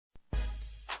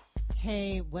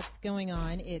Hey, what's going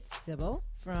on? It's Sybil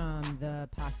from The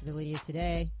Possibility of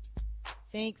Today.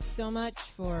 Thanks so much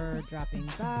for dropping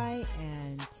by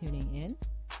and tuning in.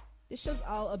 This show's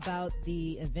all about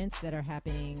the events that are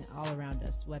happening all around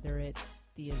us, whether it's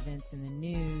the events in the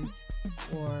news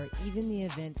or even the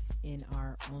events in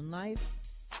our own life.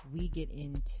 We get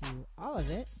into all of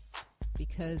it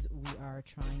because we are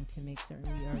trying to make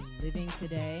certain we are living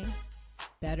today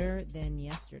better than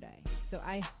yesterday. So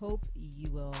I hope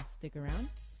you will stick around.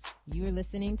 You are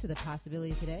listening to The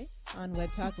Possibility Today on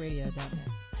webtalkradio.net.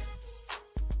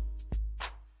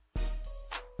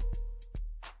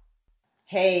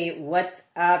 Hey, what's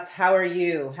up? How are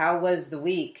you? How was the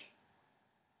week?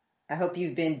 I hope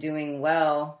you've been doing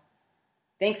well.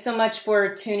 Thanks so much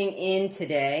for tuning in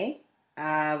today.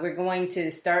 We're going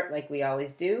to start like we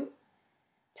always do,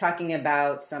 talking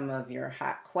about some of your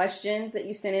hot questions that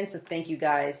you sent in. So thank you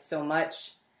guys so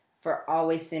much for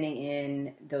always sending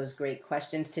in those great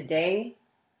questions. Today,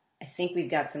 I think we've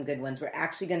got some good ones. We're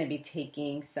actually going to be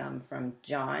taking some from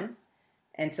John.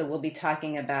 And so we'll be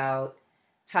talking about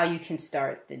how you can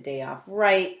start the day off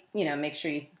right, make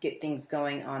sure you get things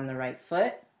going on the right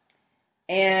foot.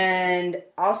 And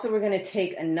also we're going to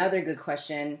take another good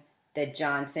question that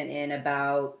John sent in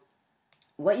about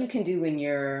what you can do when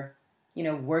you're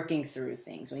working through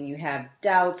things, when you have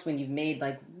doubts, when you've made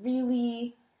like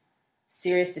really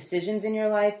serious decisions in your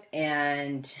life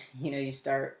and, you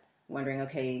start wondering,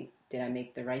 okay, did I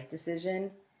make the right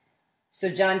decision? So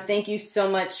John, thank you so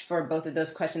much for both of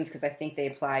those questions because I think they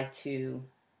apply to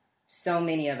so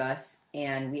many of us,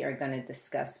 and we are going to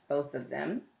discuss both of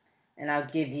them, and I'll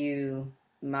give you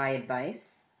my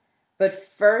advice. But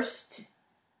first,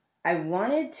 I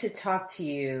wanted to talk to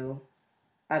you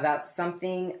about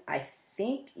something I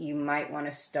think you might want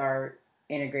to start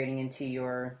integrating into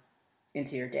your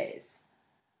days.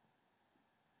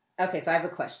 Okay, so I have a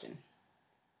question.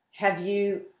 Have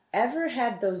you ever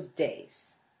had those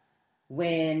days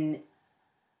when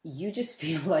you just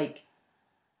feel like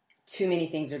too many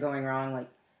things are going wrong, like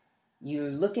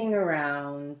you're looking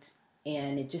around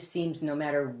and it just seems no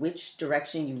matter which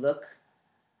direction you look,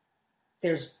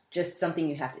 there's just something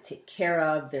you have to take care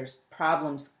of. There's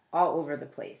problems all over the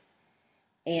place.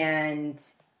 And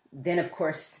then, of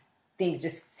course, things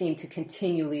just seem to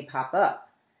continually pop up.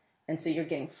 And so you're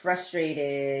getting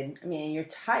frustrated. You're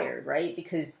tired, right?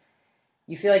 Because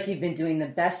you feel like you've been doing the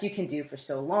best you can do for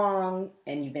so long,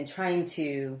 and you've been trying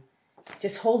to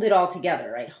just hold it all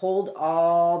together, right? Hold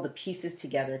all the pieces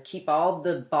together, keep all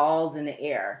the balls in the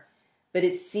air. But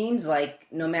it seems like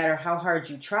no matter how hard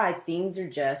you try, things are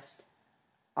just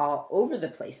all over the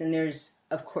place. And there's,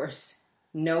 of course,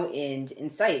 no end in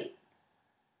sight.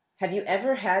 Have you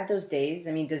ever had those days?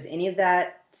 Does any of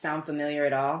that sound familiar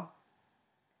at all?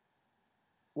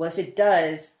 Well, if it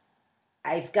does,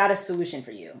 I've got a solution for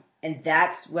you. And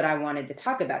that's what I wanted to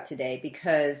talk about today,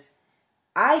 because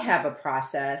I have a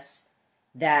process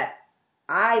that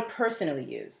I personally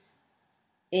use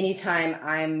anytime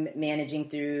I'm managing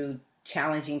through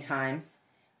challenging times.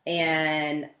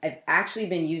 And I've actually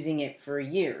been using it for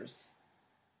years.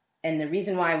 And the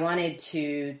reason why I wanted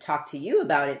to talk to you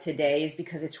about it today is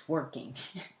because it's working.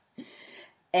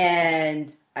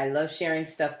 And I love sharing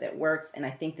stuff that works. And I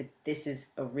think that this is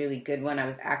a really good one. I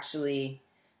was actually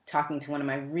talking to one of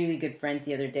my really good friends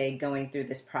the other day going through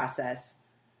this process.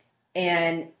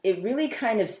 And it really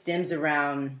kind of stems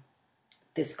around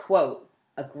this quote,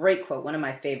 a great quote, one of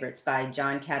my favorites by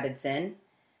Jon Kabat-Zinn.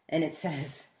 And it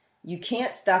says, "You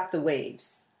can't stop the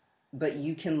waves, but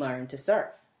you can learn to surf."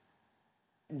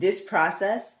 This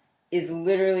process is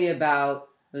literally about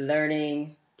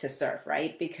learning to surf,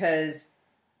 right? Because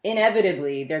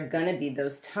inevitably there are going to be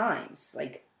those times.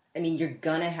 You're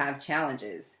going to have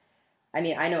challenges. I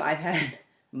know I've had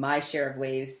my share of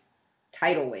waves,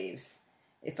 tidal waves,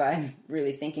 if I'm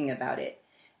really thinking about it.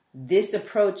 This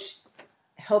approach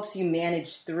helps you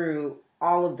manage through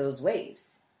all of those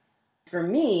waves. For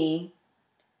me,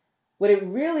 what it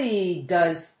really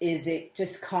does is it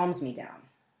just calms me down.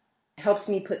 It helps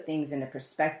me put things into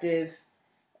perspective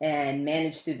and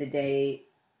manage through the day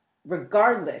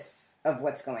regardless of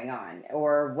what's going on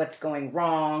or what's going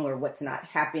wrong or what's not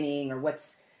happening or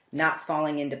what's not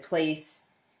falling into place.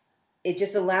 It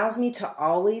just allows me to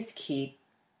always keep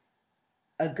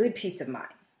a good peace of mind.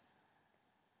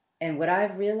 And what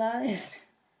I've realized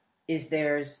is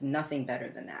there's nothing better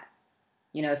than that.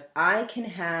 If I can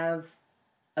have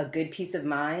a good peace of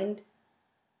mind,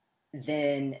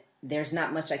 then there's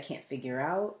not much I can't figure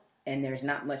out, and there's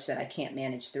not much that I can't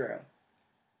manage through.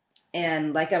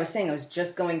 And like I was saying, I was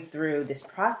just going through this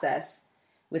process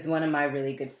with one of my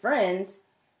really good friends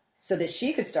so that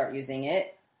she could start using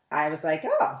it. I was like,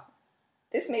 oh,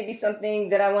 this may be something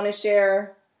that I want to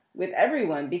share with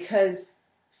everyone because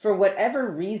for whatever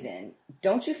reason,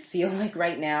 don't you feel like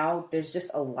right now there's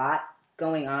just a lot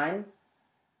going on?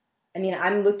 I mean,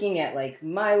 I'm looking at like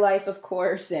my life, of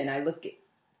course, and I look at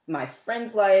my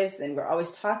friends' lives, and we're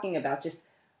always talking about just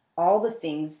all the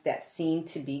things that seem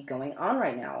to be going on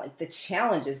right now, like the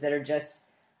challenges that are just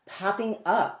popping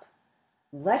up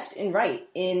left and right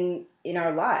in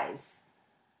our lives.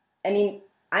 I mean,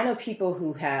 I know people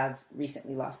who have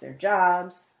recently lost their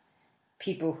jobs,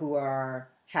 people who are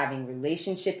having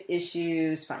relationship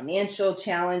issues, financial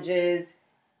challenges,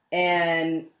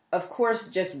 and of course,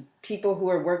 just people who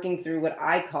are working through what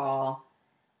I call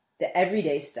the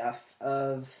everyday stuff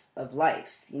of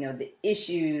life, the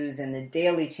issues and the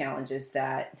daily challenges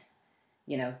that,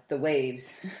 the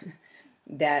waves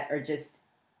that are just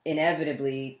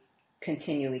inevitably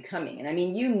continually coming. And I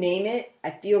mean, you name it,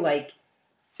 I feel like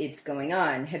it's going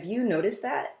on. Have you noticed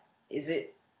that? Is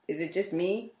it just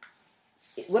me?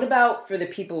 What about for the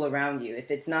people around you?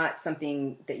 If it's not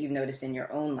something that you've noticed in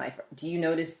your own life, do you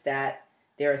notice that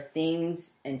there are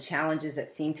things and challenges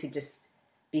that seem to just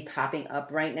be popping up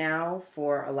right now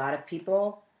for a lot of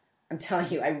people? I'm telling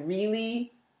you, I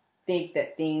really think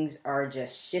that things are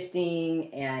just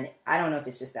shifting, and I don't know if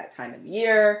it's just that time of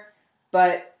year,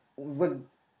 but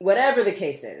whatever the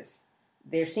case is,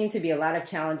 there seem to be a lot of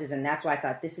challenges, and that's why I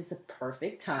thought this is the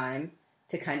perfect time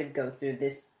to kind of go through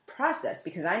this process,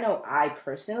 because I know I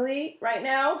personally right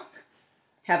now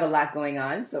have a lot going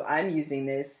on, so I'm using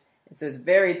this, so it's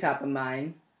very top of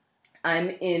mind. I'm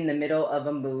in the middle of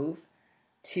a move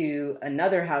to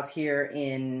another house here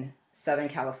in Southern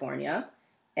California,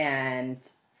 and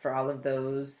for all of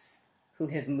those who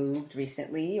have moved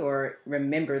recently or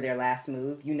remember their last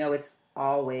move, it's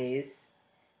always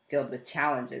filled with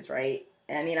challenges, right?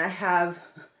 I mean, I have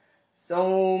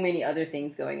so many other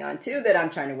things going on too that I'm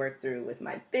trying to work through with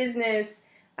my business.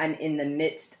 I'm in the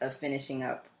midst of finishing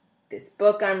up this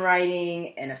book I'm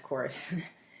writing, and of course,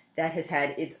 that has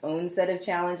had its own set of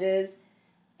challenges.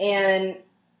 And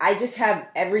I just have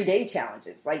everyday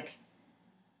challenges. Like,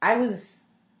 I was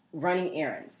running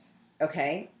errands,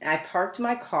 okay? I parked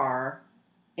my car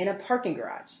in a parking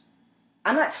garage.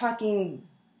 I'm not talking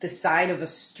the side of a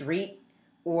street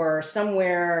or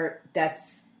somewhere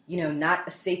that's, not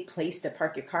a safe place to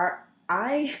park your car.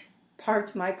 I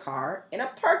parked my car in a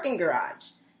parking garage.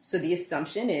 So the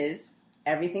assumption is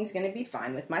everything's going to be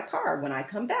fine with my car when I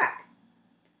come back.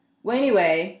 Well,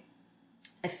 anyway,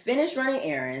 I finish running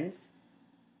errands.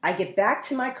 I get back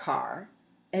to my car,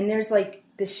 and there's like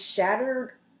this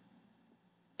shattered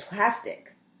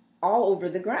plastic all over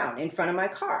the ground in front of my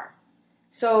car.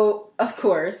 So, of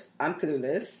course, I'm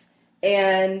clueless,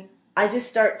 and I just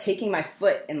start taking my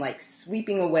foot and like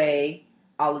sweeping away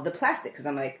all of the plastic because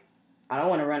I'm like, I don't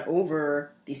want to run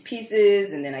over these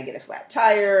pieces, and then I get a flat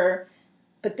tire.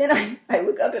 But then I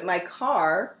look up at my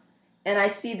car, and I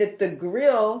see that the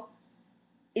grill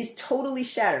is totally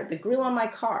shattered. The grill on my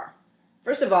car.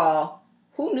 First of all,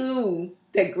 who knew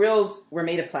that grills were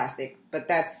made of plastic? But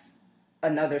that's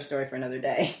another story for another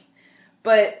day.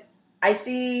 But I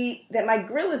see that my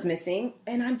grill is missing,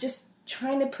 and I'm just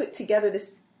trying to put together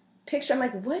this picture. I'm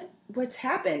like, what's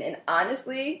happened? And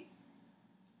honestly,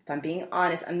 if I'm being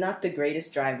honest, I'm not the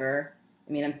greatest driver.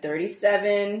 I mean, I'm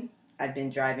 37. I've been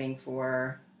driving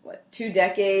for, 2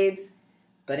 decades.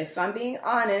 But if I'm being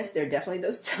honest, there are definitely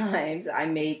those times I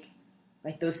make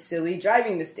like those silly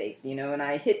driving mistakes, and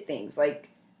I hit things like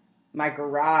my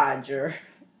garage or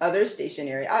other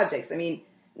stationary objects. I mean,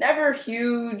 never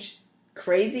huge,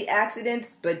 crazy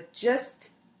accidents, but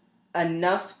just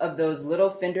enough of those little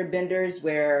fender benders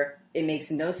where it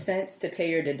makes no sense to pay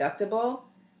your deductible,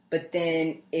 but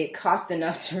then it costs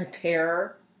enough to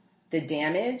repair the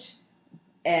damage.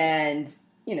 And,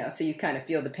 so you kind of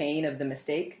feel the pain of the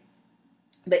mistake.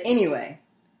 But anyway,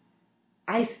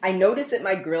 I noticed that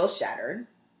my grill shattered,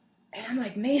 and I'm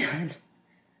like, man,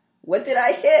 what did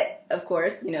I hit? Of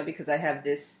course, because I have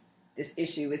this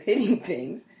issue with hitting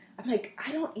things. I'm like,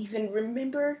 I don't even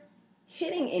remember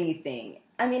hitting anything.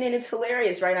 I mean, and it's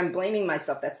hilarious, right? I'm blaming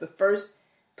myself. That's the first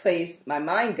place my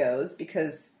mind goes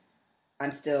because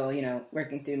I'm still,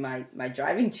 working through my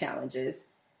driving challenges.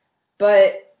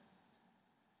 But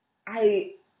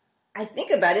I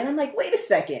think about it, and I'm like, wait a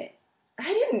second.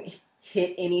 I didn't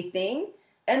hit anything,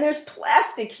 and there's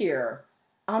plastic here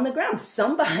on the ground.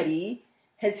 Somebody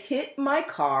has hit my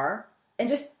car and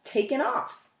just taken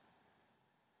off.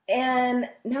 And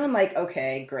now I'm like,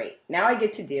 okay, great. Now I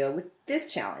get to deal with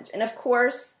this challenge. And of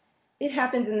course, it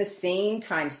happens in the same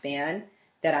time span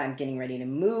that I'm getting ready to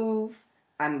move.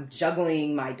 I'm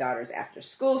juggling my daughter's after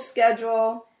school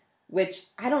schedule. which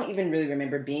I don't even really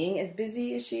remember being as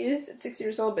busy as she is at 6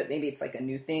 years old, but maybe it's like a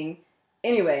new thing.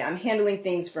 Anyway, I'm handling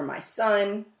things for my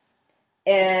son.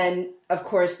 And of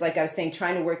course, like I was saying,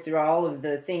 trying to work through all of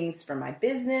the things for my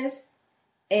business.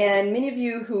 And many of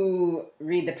you who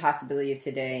read The Possibility of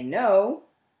Today know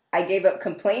I gave up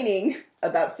complaining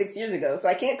about 6 years ago. So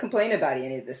I can't complain about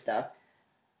any of this stuff.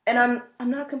 And I'm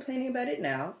not complaining about it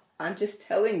now. I'm just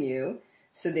telling you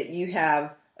so that you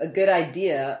have a good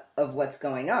idea of what's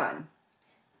going on.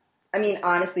 I mean,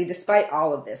 honestly, despite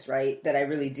all of this, right, that I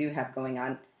really do have going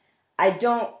on, I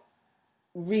don't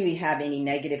really have any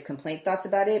negative complaint thoughts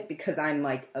about it because I'm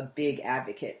like a big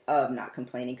advocate of not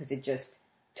complaining because it just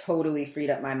totally freed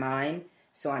up my mind.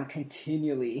 So I'm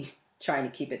continually trying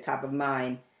to keep it top of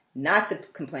mind, not to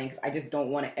complain because I just don't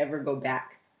want to ever go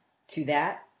back to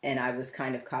that. And I was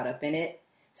kind of caught up in it.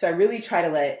 So I really try to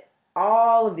let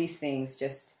all of these things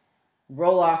just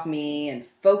roll off me and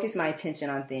focus my attention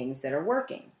on things that are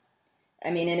working. I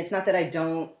mean, and it's not that I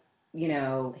don't,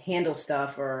 handle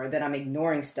stuff or that I'm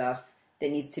ignoring stuff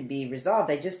that needs to be resolved.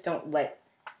 I just don't let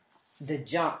the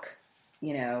junk,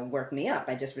 work me up.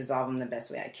 I just resolve them the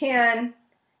best way I can.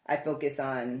 I focus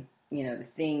on, the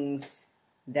things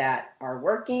that are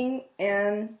working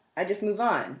and I just move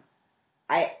on.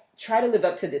 I try to live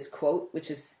up to this quote,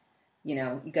 which is,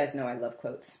 you guys know I love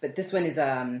quotes, but this one is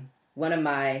one of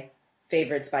my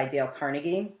favorites by Dale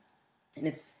Carnegie. And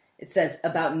it says,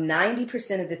 about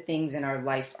 90% of the things in our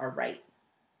life are right.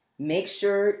 Make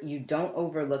sure you don't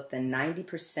overlook the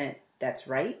 90% that's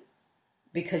right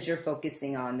because you're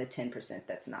focusing on the 10%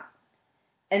 that's not.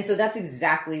 And so that's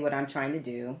exactly what I'm trying to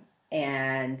do.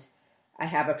 And I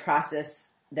have a process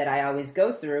that I always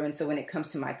go through. And so when it comes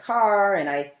to my car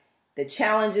and the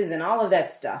challenges and all of that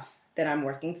stuff that I'm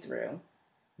working through,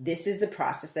 this is the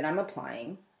process that I'm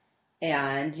applying.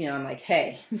 And, I'm like,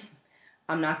 hey,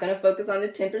 I'm not going to focus on the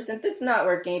 10% that's not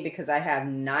working because I have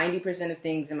 90% of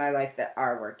things in my life that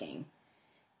are working.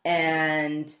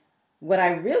 And what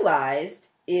I realized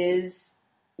is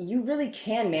you really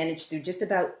can manage through just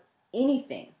about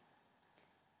anything.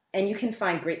 And you can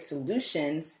find great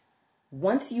solutions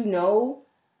once you know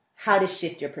how to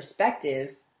shift your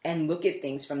perspective and look at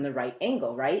things from the right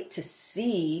angle, right? To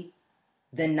see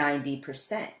the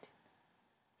 90%.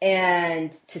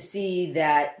 And to see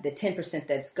that the 10%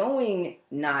 that's going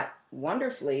not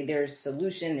wonderfully, there's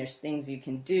solution, there's things you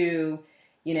can do.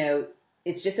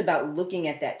 It's just about looking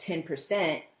at that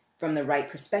 10% from the right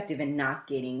perspective and not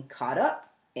getting caught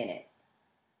up in it.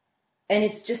 And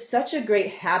it's just such a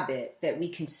great habit that we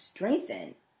can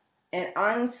strengthen. And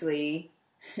honestly,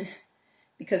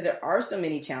 because there are so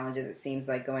many challenges, it seems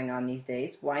like, going on these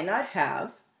days, why not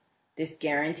have this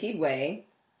guaranteed way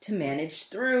to manage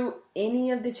through any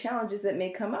of the challenges that may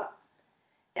come up?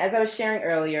 As I was sharing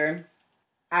earlier,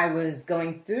 I was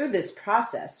going through this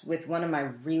process with one of my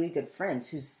really good friends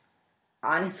who's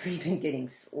honestly been getting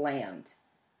slammed.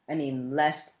 I mean,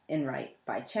 left and right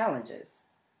by challenges.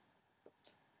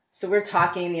 So we're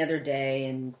talking the other day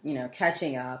and,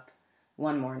 catching up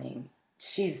one morning.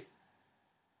 She's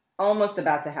almost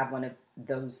about to have one of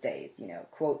those days,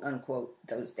 quote unquote,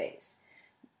 those days,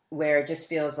 where it just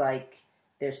feels like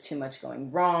there's too much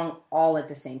going wrong all at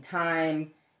the same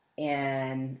time.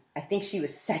 And I think she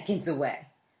was seconds away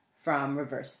from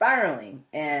reverse spiraling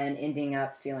and ending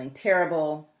up feeling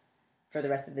terrible for the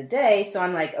rest of the day. So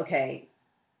I'm like, okay,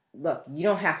 look, you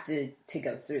don't have to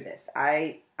go through this.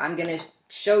 I'm going to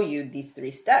show you these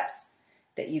 3 steps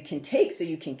that you can take so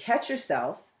you can catch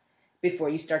yourself before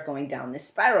you start going down this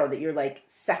spiral that you're like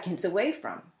seconds away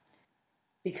from.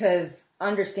 Because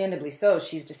understandably so,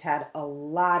 she's just had a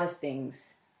lot of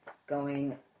things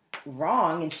going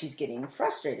wrong and she's getting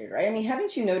frustrated, right? I mean,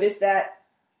 haven't you noticed that,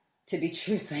 to be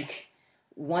true, it's like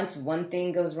once one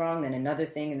thing goes wrong, then another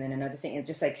thing, and then another thing, it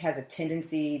just like has a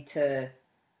tendency to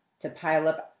pile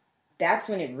up. That's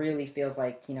when it really feels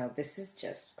like, this is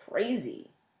just crazy.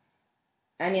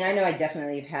 I mean, I know I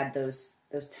definitely have had those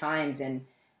times, and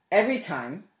every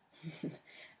time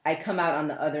I come out on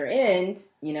the other end,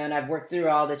 and I've worked through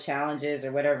all the challenges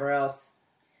or whatever else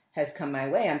has come my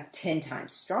way, I'm 10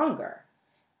 times stronger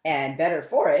and better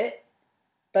for it.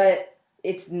 But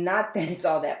it's not that it's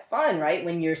all that fun, right?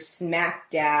 When you're smack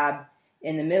dab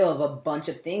in the middle of a bunch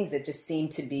of things that just seem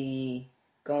to be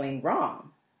going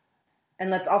wrong. And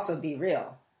let's also be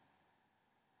real.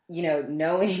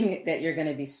 Knowing that you're going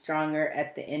to be stronger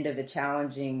at the end of a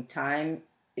challenging time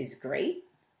is great,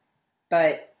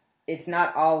 but it's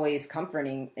not always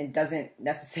comforting and doesn't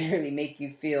necessarily make you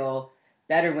feel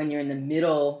better when you're in the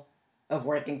middle of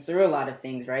working through a lot of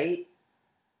things, right?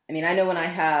 I mean, I know when I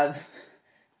have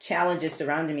challenges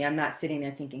surrounding me, I'm not sitting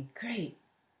there thinking, great,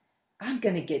 I'm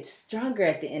going to get stronger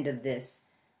at the end of this.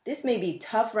 This may be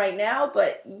tough right now,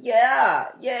 but yeah,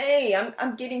 yay,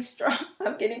 I'm getting strong.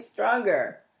 I'm getting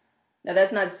stronger. Now,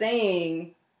 that's not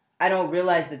saying I don't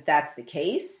realize that that's the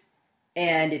case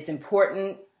and it's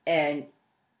important and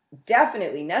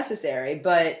definitely necessary,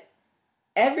 but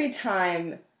every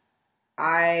time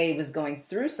I was going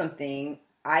through something,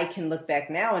 I can look back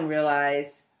now and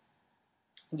realize,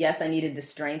 yes, I needed the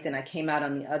strength and I came out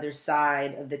on the other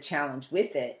side of the challenge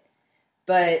with it.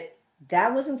 But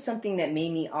that wasn't something that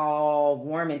made me all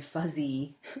warm and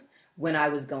fuzzy when I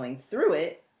was going through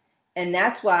it. And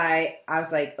that's why I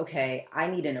was like, okay, I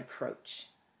need an approach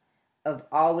of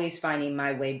always finding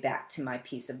my way back to my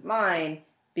peace of mind,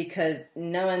 because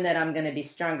knowing that I'm going to be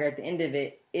stronger at the end of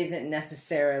it isn't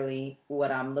necessarily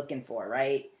what I'm looking for,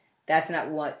 right? That's not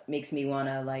what makes me want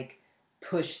to like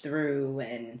push through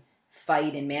and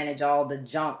fight and manage all the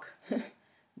junk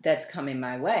that's coming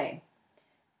my way.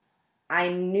 I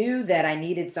knew that I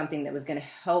needed something that was going to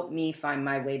help me find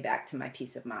my way back to my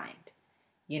peace of mind,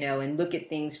 and look at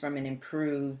things from an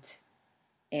improved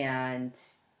and,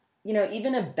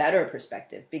 even a better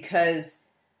perspective. Because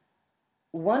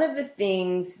one of the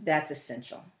things that's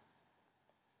essential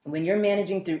when you're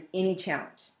managing through any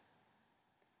challenge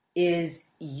is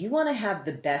you want to have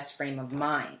the best frame of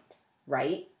mind,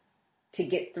 right? To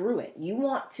get through it. You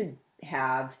want to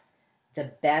have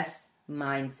the best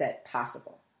mindset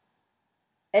possible.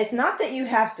 It's not that you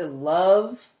have to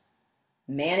love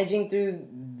managing through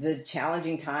the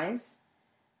challenging times,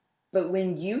 but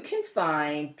when you can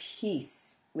find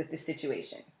peace with the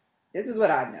situation, this is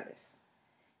what I've noticed,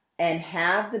 and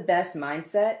have the best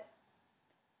mindset,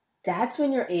 that's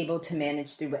when you're able to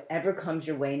manage through whatever comes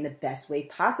your way in the best way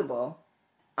possible.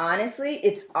 Honestly,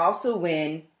 it's also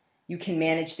when you can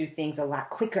manage through things a lot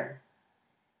quicker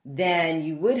than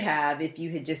you would have if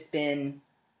you had just been,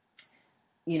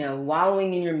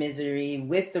 wallowing in your misery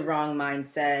with the wrong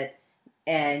mindset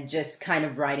and just kind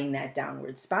of riding that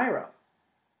downward spiral.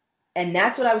 And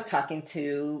that's what I was talking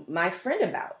to my friend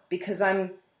about, because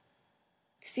I'm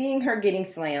seeing her getting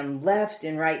slammed left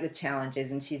and right with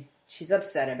challenges, and she's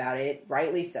upset about it,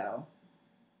 rightly so.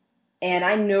 And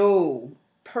I know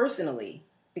personally,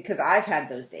 because I've had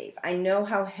those days, I know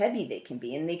how heavy they can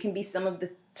be, and they can be some of the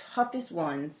toughest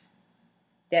ones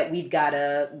that we've got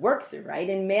to work through, right?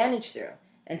 And manage through.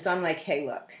 And so I'm like, hey,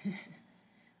 look,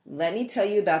 let me tell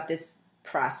you about this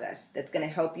process that's going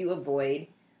to help you avoid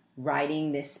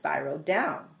riding this spiral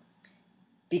down.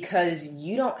 Because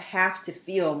you don't have to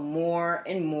feel more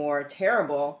and more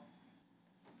terrible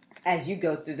as you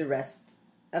go through the rest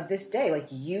of this day. Like,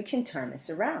 you can turn this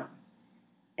around.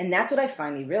 And that's what I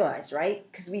finally realized, right?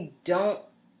 Because we don't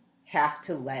have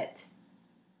to let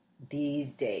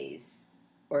these days,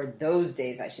 or those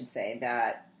days, I should say,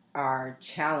 that are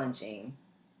challenging,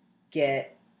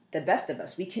 get the best of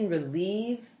us. We can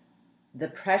relieve the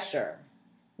pressure.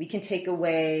 We can take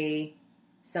away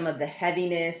some of the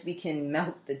heaviness. We can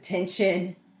melt the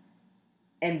tension.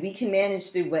 And we can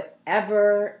manage through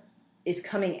whatever is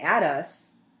coming at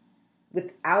us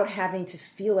without having to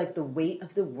feel like the weight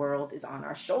of the world is on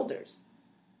our shoulders.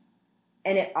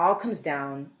 And it all comes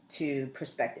down to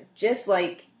perspective. Just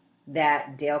like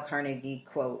that Dale Carnegie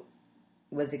quote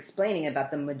was explaining about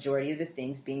the majority of the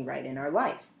things being right in our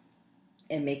life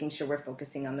and making sure we're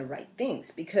focusing on the right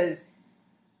things, because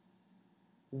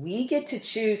we get to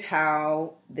choose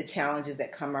how the challenges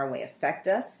that come our way affect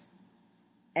us.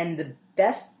 And the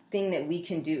best thing that we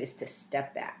can do is to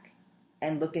step back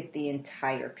and look at the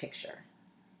entire picture.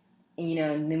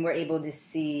 And then we're able to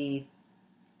see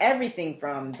everything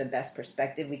from the best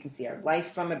perspective. We can see our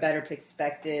life from a better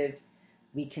perspective.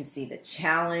 We can see the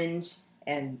challenge.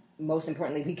 And most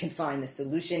importantly, we can find the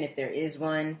solution if there is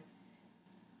one.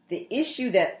 The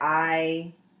issue that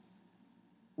I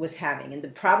was having and the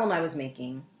problem I was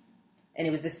making, and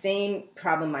it was the same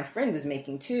problem my friend was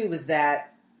making too, was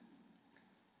that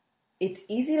it's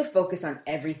easy to focus on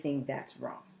everything that's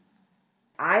wrong.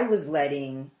 I was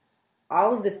letting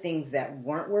all of the things that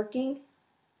weren't working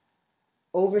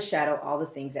overshadow all the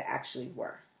things that actually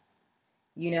were.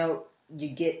 You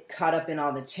get caught up in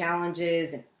all the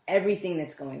challenges and everything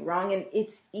that's going wrong, and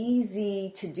it's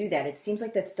easy to do that. It seems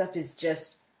like that stuff is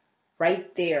just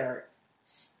right there,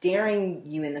 staring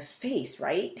you in the face,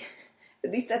 right?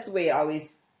 At least that's the way it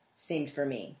always seemed for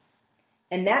me.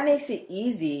 And that makes it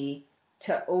easy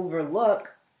to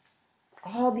overlook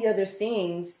all the other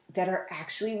things that are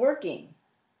actually working.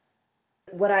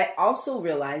 What I also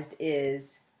realized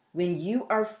is when you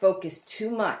are focused too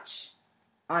much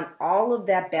on all of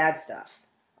that bad stuff,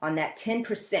 on that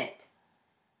 10%,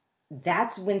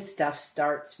 that's when stuff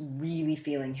starts really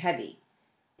feeling heavy.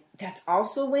 that's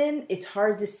also when it's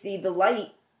hard to see the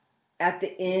light at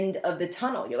the end of the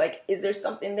tunnel. You're like, is there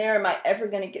something there? Am I ever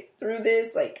going to get through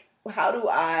this? Like, how do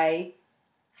I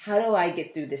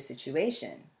get through this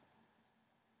situation?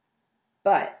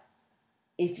 But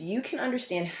if you can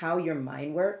understand how your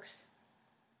mind works,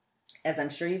 as I'm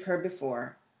sure you've heard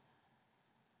before,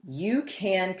 you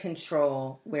can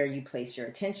control where you place your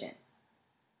attention.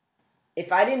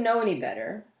 If I didn't know any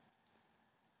better,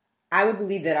 I would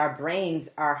believe that our brains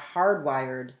are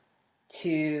hardwired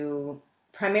to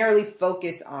primarily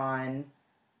focus on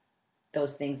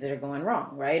those things that are going wrong,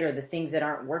 right? Or the things that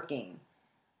aren't working.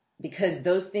 Because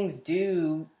those things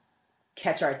do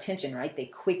catch our attention, right? They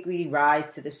quickly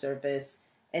rise to the surface,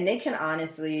 and they can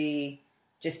honestly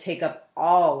just take up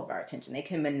all of our attention. They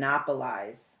can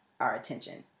monopolize our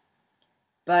attention.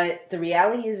 But the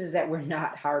reality is that we're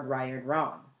not hardwired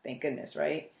wrong. Thank goodness,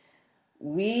 right?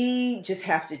 We just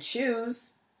have to choose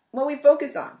what we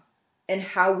focus on and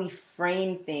how we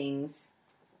frame things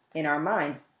in our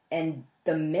minds. And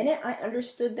the minute I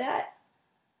understood that,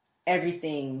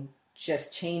 everything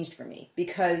just changed for me,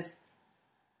 because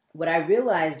what I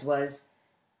realized was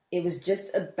it was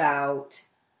just about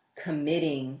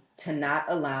committing to not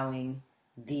allowing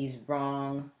these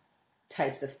wrong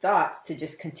types of thoughts to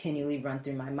just continually run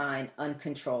through my mind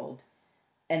uncontrolled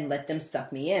and let them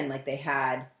suck me in like they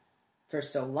had for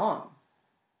so long.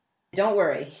 Don't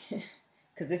worry,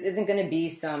 because this isn't going to be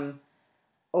some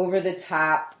over the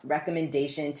top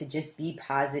recommendation to just be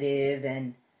positive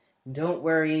and don't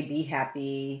worry, be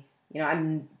happy.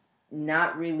 I'm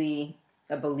not really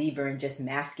a believer in just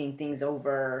masking things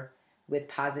over with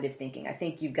positive thinking. I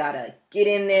think you've got to get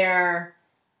in there,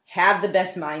 have the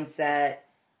best mindset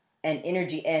and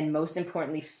energy, and most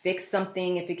importantly, fix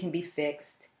something if it can be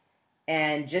fixed.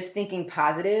 And just thinking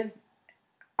positive,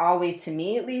 always, to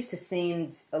me at least, it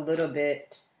seems a little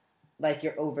bit like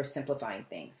you're oversimplifying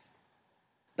things.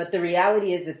 But the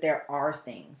reality is that there are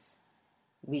things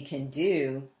we can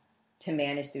do to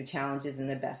manage through challenges in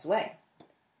the best way.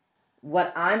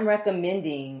 What I'm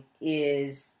recommending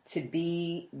is to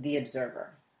be the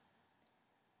observer.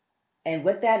 And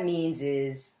what that means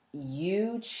is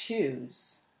you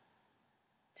choose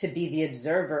to be the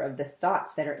observer of the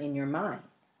thoughts that are in your mind.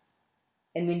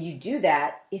 And when you do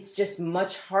that, it's just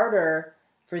much harder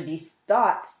for these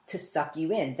thoughts to suck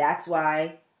you in. That's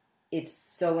why it's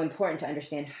so important to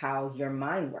understand how your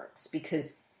mind works,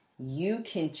 because you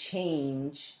can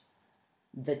change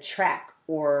the track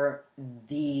or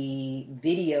the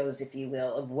videos, if you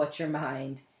will, of what your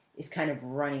mind is kind of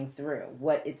running through,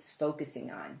 what it's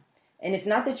focusing on. And it's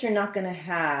not that you're not going to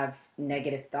have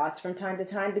negative thoughts from time to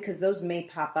time, because those may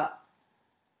pop up.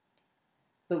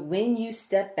 But when you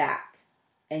step back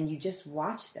and you just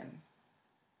watch them,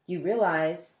 you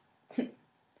realize,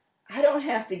 I don't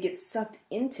have to get sucked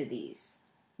into these.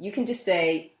 You can just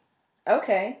say,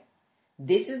 okay,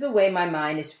 this is the way my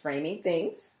mind is framing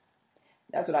things.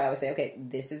 That's what I always say. Okay,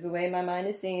 this is the way my mind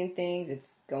is seeing things.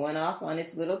 It's going off on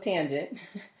its little tangent.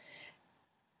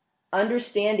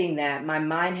 Understanding that my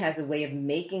mind has a way of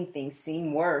making things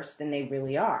seem worse than they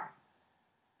really are.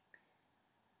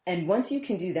 And once you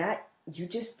can do that, you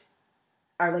just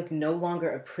are like no longer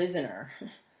a prisoner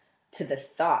to the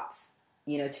thoughts,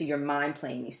 to your mind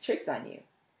playing these tricks on you.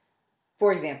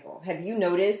 For example, have you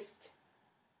noticed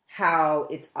how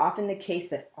it's often the case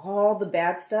that all the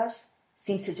bad stuff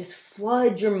seems to just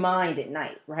flood your mind at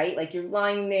night, right? Like you're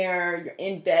lying there, you're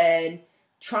in bed,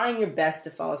 trying your best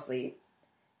to fall asleep,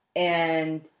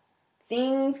 and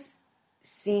things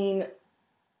seem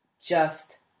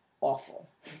just awful.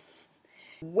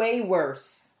 Way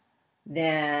worse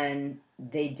than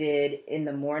they did in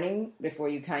the morning before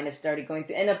you kind of started going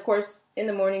through. And of course, in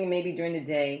the morning and maybe during the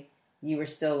day, you were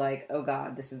still like, oh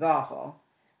God, this is awful.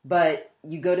 But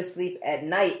you go to sleep at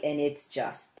night and it's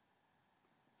just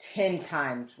 10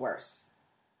 times worse.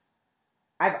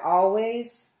 I've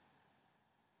always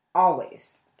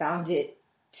found it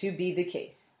to be the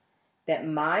case that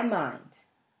my mind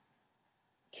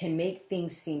can make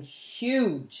things seem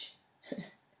huge.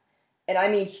 And I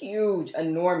mean huge,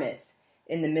 enormous,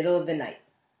 in the middle of the night.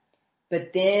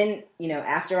 But then,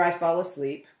 after I fall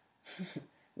asleep,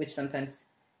 which sometimes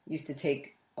used to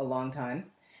take a long time,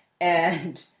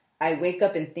 and I wake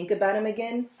up and think about them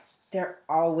again, they're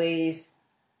always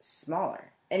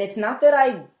smaller. And it's not that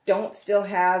I don't still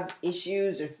have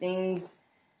issues or things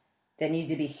that need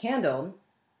to be handled,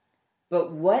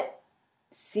 but what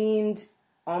seemed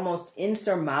almost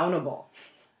insurmountable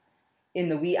in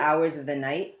the wee hours of the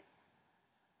night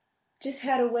just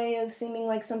had a way of seeming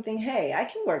like something, hey, I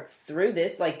can work through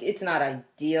this. Like, it's not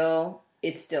ideal.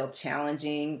 It's still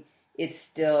challenging. It's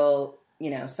still,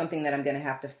 something that I'm going to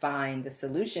have to find the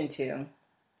solution to.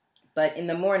 But in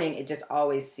the morning, it just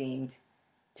always seemed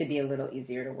to be a little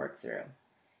easier to work through.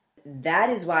 That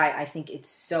is why I think it's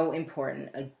so important,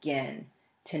 again,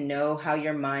 to know how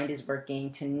your mind is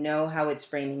working, to know how it's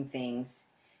framing things,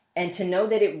 and to know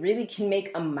that it really can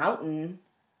make a mountain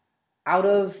out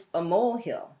of a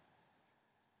molehill.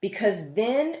 Because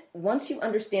then once you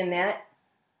understand that,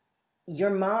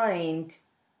 your mind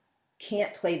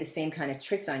can't play the same kind of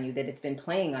tricks on you that it's been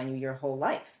playing on you your whole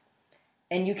life.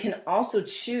 And you can also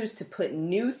choose to put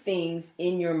new things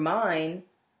in your mind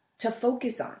to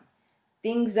focus on.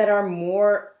 Things that are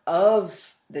more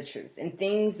of the truth, and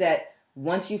things that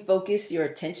once you focus your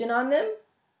attention on them,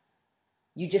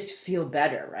 you just feel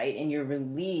better, right? And you're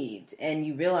relieved, and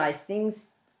you realize things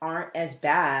aren't as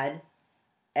bad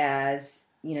as,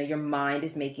 your mind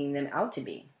is making them out to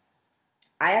be.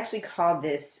 I actually call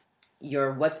this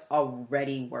your what's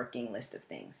already working list of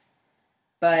things.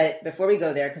 But before we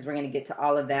go there, because we're going to get to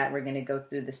all of that, we're going to go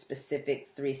through the specific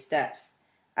 3 steps.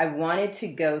 I wanted to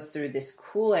go through this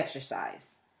cool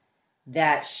exercise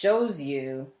that shows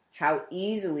you how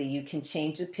easily you can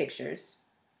change the pictures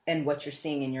and what you're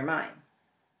seeing in your mind.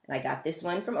 And I got this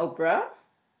one from Oprah,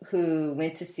 who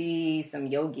went to see some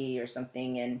yogi or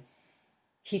something, and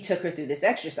he took her through this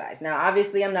exercise. Now,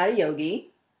 obviously, I'm not a yogi.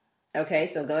 Okay,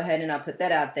 so go ahead and I'll put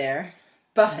that out there.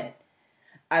 But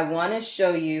I want to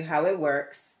show you how it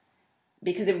works,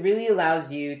 because it really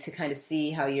allows you to kind of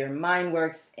see how your mind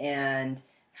works and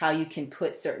how you can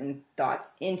put certain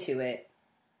thoughts into it.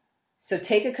 So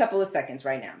take a couple of seconds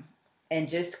right now and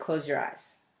just close your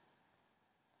eyes.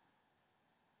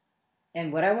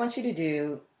 And what I want you to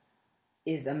do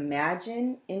is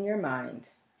imagine in your mind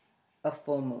a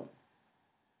full moon.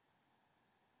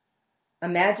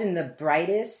 Imagine the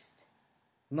brightest,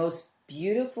 most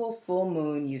beautiful full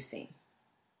moon you've seen.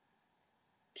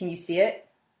 Can you see it?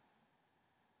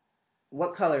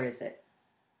 What color is it?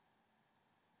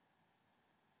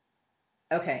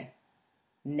 Okay.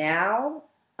 Now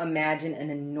imagine an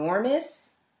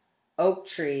enormous oak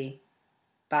tree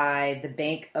by the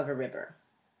bank of a river.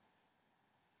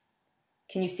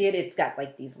 Can you see it? It's got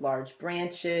like these large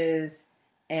branches,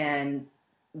 and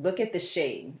look at the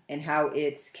shade and how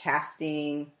it's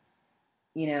casting,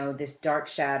 this dark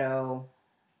shadow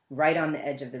right on the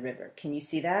edge of the river. Can you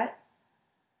see that?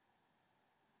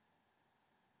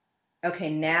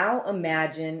 Okay, now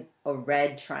imagine a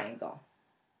red triangle.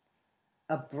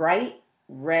 A bright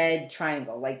red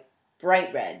triangle, like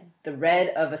bright red, the red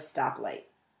of a stoplight.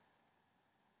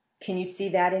 Can you see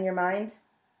that in your mind?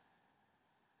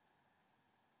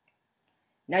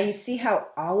 Now you see how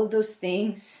all of those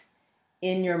things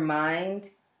in your mind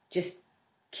just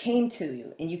came to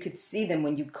you, and you could see them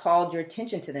when you called your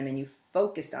attention to them and you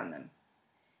focused on them.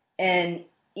 And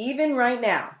even right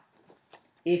now,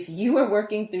 if you are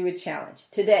working through a challenge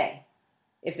today,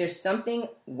 if there's something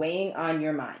weighing on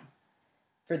your mind,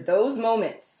 for those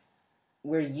moments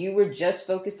where you were just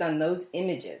focused on those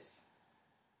images,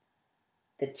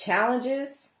 the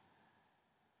challenges,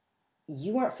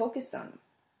 you weren't focused on them.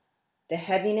 The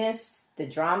heaviness, the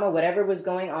drama, whatever was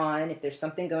going on, if there's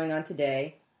something going on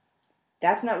today,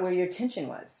 that's not where your attention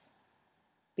was,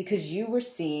 because you were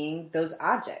seeing those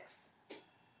objects.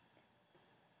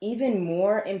 Even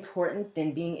more important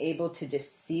than being able to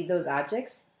just see those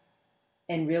objects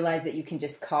and realize that you can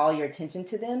just call your attention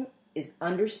to them is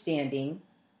understanding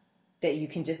that you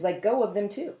can just let go of them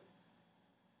too.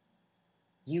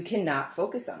 You cannot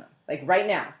focus on them. Like right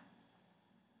now,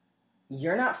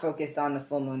 you're not focused on the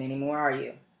full moon anymore, are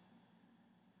you?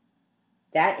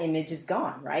 That image is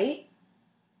gone, right?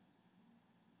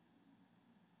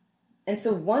 And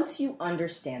so once you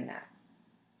understand that,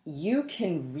 you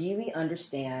can really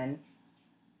understand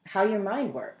how your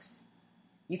mind works.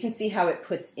 You can see how it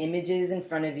puts images in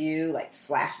front of you, like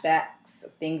flashbacks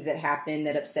of things that happened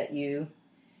that upset you,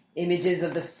 images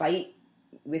of the fight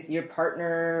with your partner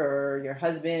or your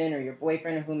husband or your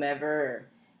boyfriend or whomever, or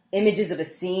images of a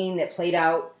scene that played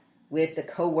out with a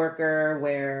coworker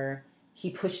where he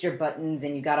pushed your buttons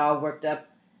and you got all worked up,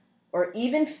 or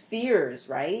even fears,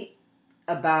 right?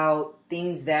 About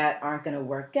things that aren't going to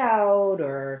work out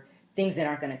or things that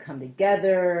aren't going to come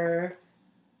together.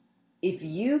 If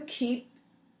you keep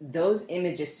those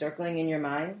images circling in your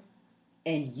mind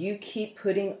and you keep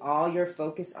putting all your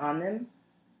focus on them,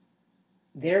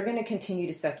 they're going to continue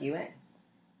to suck you in.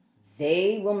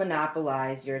 They will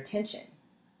monopolize your attention.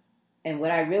 And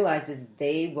what I realize is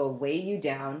they will weigh you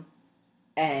down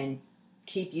and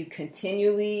keep you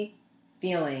continually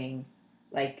feeling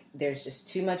like there's just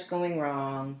too much going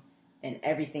wrong and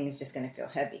everything is just going to feel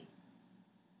heavy.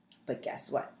 But guess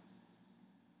what?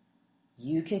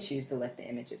 you can choose to let the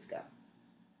images go.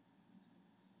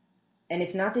 And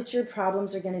it's not that your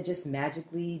problems are going to just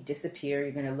magically disappear.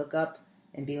 You're going to look up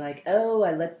and be like, oh,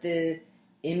 I let the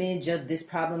image of this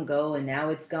problem go and now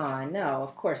it's gone. No,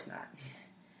 of course not.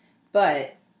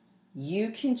 But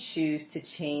you can choose to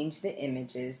change the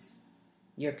images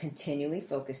you're continually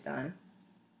focused on,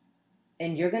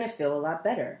 and you're going to feel a lot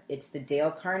better. It's the Dale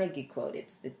Carnegie quote.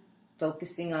 It's the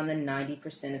focusing on the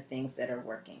 90% of things that are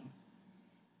working.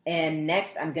 And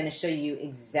next, I'm going to show you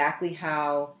exactly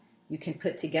how you can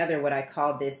put together what I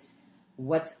call this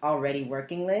what's already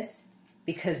working list,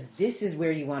 because this is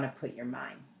where you want to put your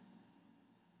mind.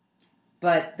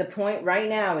 But the point right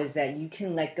now is that you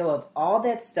can let go of all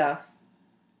that stuff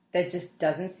that just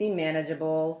doesn't seem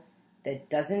manageable, that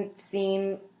doesn't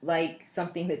seem like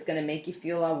something that's going to make you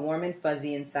feel all warm and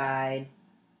fuzzy inside.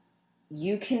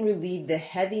 You can relieve the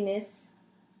heaviness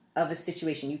of a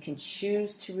situation. You can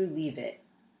choose to relieve it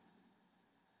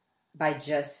by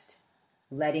just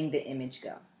letting the image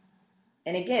go.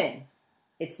 And again,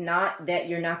 it's not that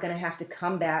you're not going to have to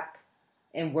come back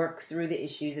and work through the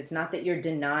issues. It's not that you're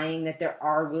denying that there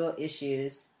are real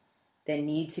issues that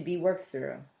need to be worked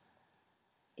through.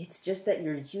 It's just that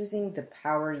you're using the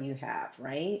power you have,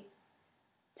 right?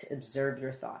 To observe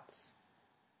your thoughts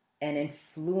and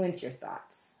influence your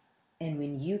thoughts. And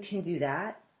when you can do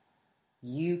that,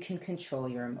 you can control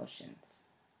your emotions.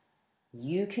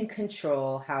 You can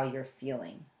control how you're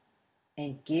feeling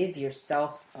and give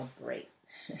yourself a break.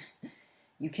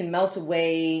 You can melt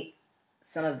away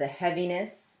some of the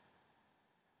heaviness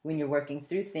when you're working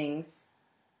through things.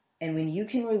 And when you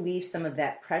can relieve some of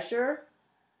that pressure,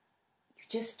 you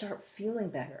just start feeling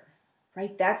better,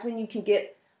 right? That's when you can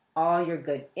get all your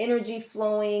good energy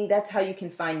flowing. That's how you can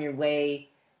find your way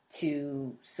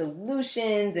to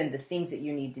solutions and the things that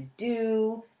you need to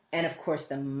do. And of course,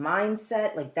 the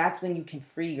mindset, like that's when you can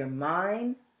free your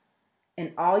mind.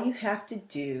 And all you have to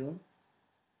do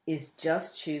is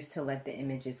just choose to let the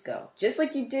images go. Just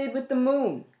like you did with the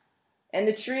moon and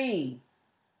the tree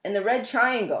and the red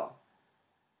triangle.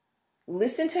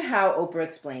 Listen to how Oprah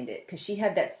explained it, because she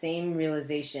had that same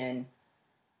realization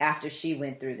after she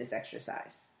went through this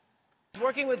exercise.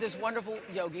 Working with this wonderful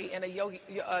yogi in a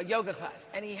yoga class,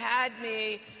 and he had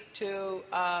me to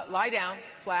lie down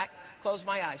flat, close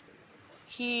my eyes.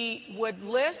 He would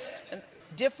list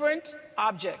different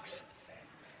objects.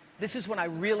 This is when I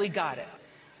really got it.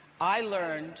 I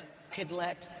learned you could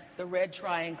let the red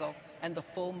triangle and the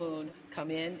full moon come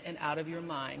in and out of your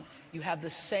mind. You have the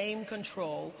same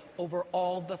control over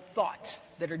all the thoughts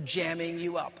that are jamming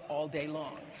you up all day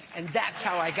long. And that's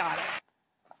how I got it.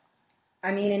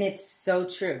 I mean, and it's so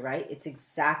true, right? It's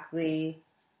exactly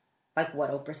like what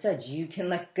Oprah said. You can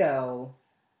let go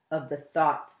of the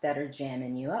thoughts that are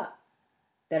jamming you up,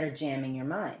 that are jamming your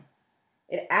mind.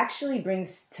 It actually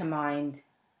brings to mind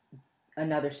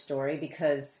another story,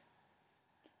 because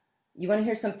you want to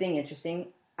hear something interesting?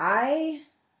 I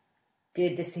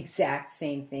did this exact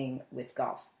same thing with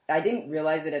golf. I didn't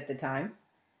realize it at the time,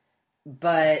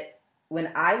 but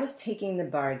when I was taking the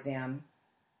bar exam,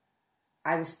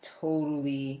 I was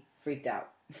totally freaked out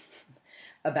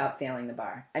about failing the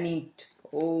bar. I mean,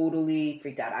 totally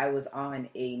freaked out. I was on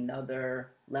another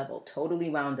level, totally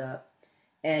wound up.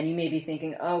 And you may be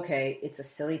thinking, okay, it's a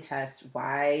silly test.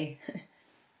 Why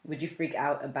would you freak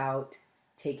out about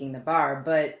taking the bar?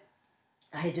 But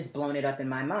I had just blown it up in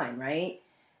my mind, right?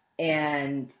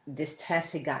 And this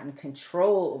test had gotten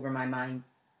control over my mind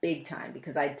big time,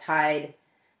 because I tied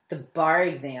the bar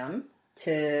exam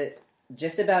to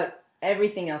just about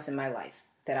everything else in my life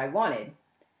that I wanted.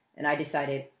 And I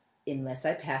decided, unless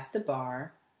I pass the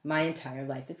bar, my entire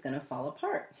life is going to fall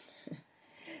apart.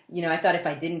 I thought if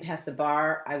I didn't pass the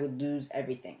bar, I would lose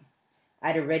everything.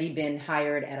 I'd already been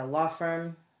hired at a law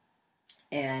firm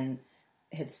and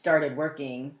had started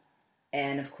working.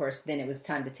 And of course, then it was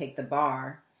time to take the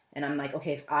bar. And I'm like,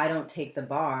 okay, if I don't take the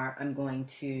bar, I'm going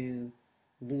to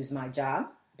lose my job,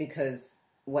 because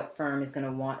what firm is going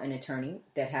to want an attorney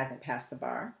that hasn't passed the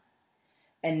bar?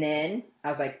 And then I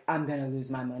was like, I'm going to lose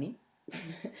my money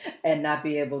and not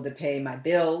be able to pay my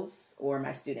bills or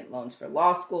my student loans for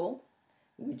law school,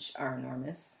 which are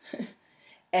enormous.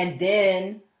 And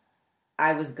then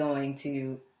I was going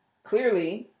to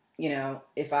clearly,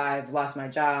 if I've lost my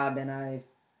job and I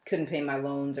couldn't pay my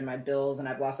loans or my bills and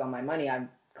I've lost all my money, I'm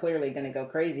clearly going to go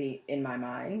crazy in my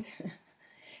mind.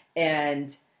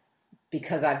 And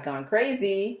because I've gone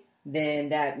crazy, then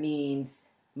that means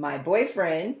my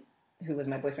boyfriend, who was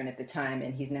my boyfriend at the time,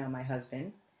 and he's now my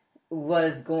husband,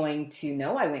 was going to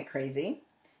know I went crazy.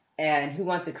 And who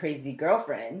wants a crazy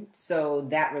girlfriend? So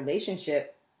that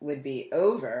relationship would be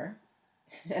over.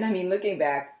 And I mean, looking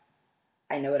back,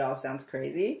 I know it all sounds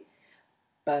crazy,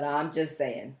 but I'm just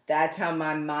saying, that's how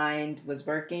my mind was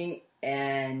working,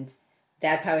 and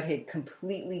that's how it had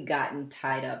completely gotten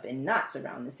tied up in knots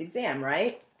around this exam,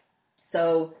 right?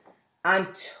 So I'm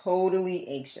totally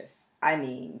anxious. I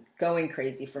mean, going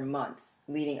crazy for months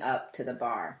leading up to the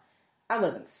bar. I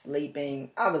wasn't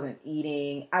sleeping, I wasn't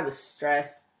eating, I was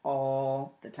stressed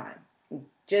all the time.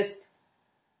 Just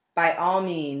by all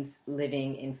means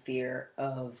living in fear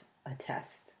of a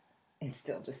test. It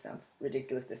still just sounds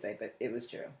ridiculous to say, but it was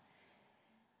true.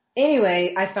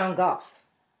 Anyway, I found golf.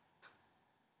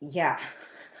 Yeah.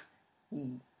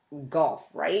 Golf,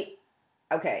 right?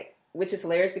 Okay. Which is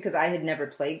hilarious because I had never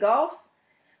played golf,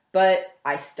 but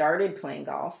I started playing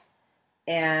golf,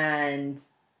 and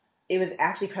it was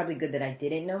actually probably good that I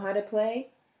didn't know how to play,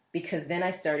 because then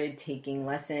I started taking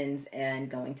lessons and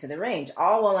going to the range,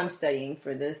 all while I'm studying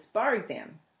for this bar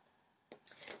exam.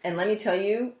 And let me tell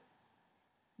you,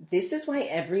 this is why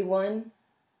everyone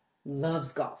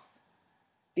loves golf.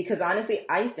 Because honestly,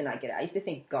 I used to not get it. I used to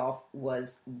think golf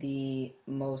was the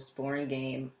most boring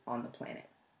game on the planet.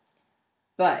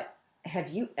 But have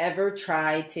you ever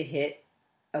tried to hit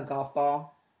a golf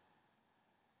ball?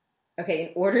 Okay, in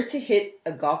order to hit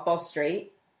a golf ball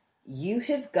straight, you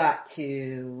have got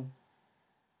to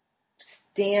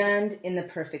stand in the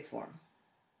perfect form.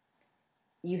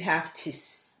 You have to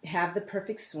have the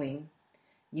perfect swing.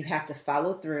 You have to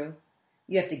follow through.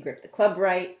 You have to grip the club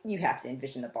right. You have to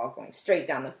envision the ball going straight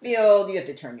down the field. You have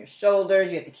to turn your shoulders.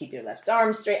 You have to keep your left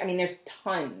arm straight. I mean, there's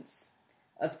tons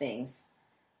of things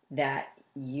that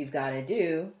you've got to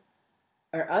do,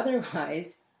 or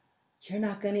otherwise you're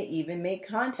not going to even make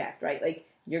contact, right? Like,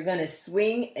 you're going to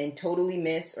swing and totally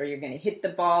miss, or you're going to hit the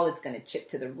ball. It's going to chip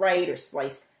to the right or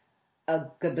slice. A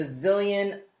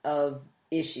gazillion of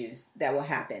issues that will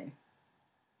happen.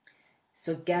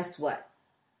 So guess what?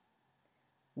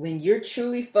 When you're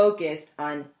truly focused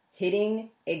on hitting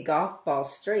a golf ball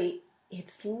straight,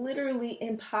 it's literally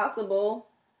impossible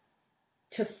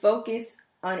to focus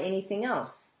on anything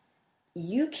else.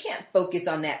 You can't focus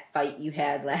on that fight you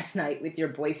had last night with your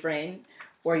boyfriend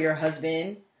or your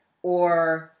husband,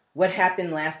 or what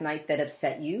happened last night that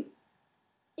upset you.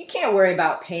 You can't worry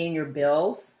about paying your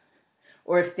bills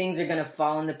or if things are going to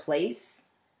fall into place.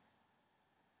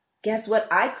 Guess what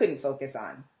I couldn't focus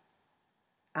on?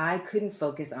 I couldn't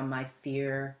focus on my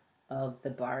fear of the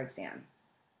bar exam,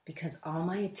 because all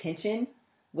my attention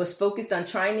was focused on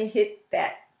trying to hit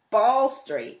that ball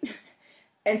straight.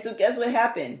 And so guess what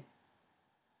happened?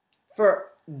 For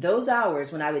those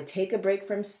hours when I would take a break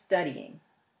from studying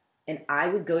and I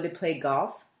would go to play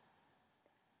golf,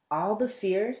 all the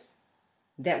fears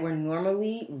that were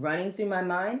normally running through my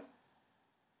mind,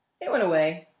 they went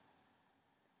away.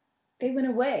 They went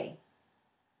away.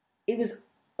 It was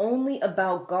only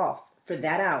about golf for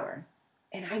that hour,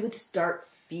 and I would start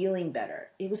feeling better.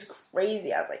 It was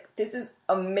crazy. I was like, this is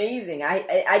amazing. I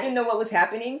didn't know what was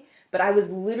happening, but I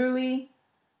was literally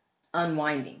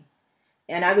unwinding.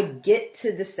 And I would get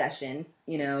to the session,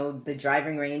 the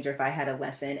driving range, or if I had a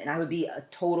lesson, and I would be a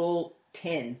total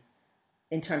 10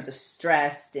 in terms of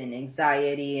stress and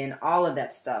anxiety and all of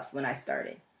that stuff when I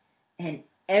started. And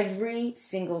every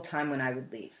single time when I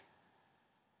would leave,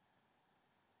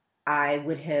 I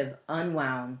would have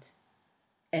unwound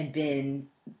and been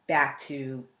back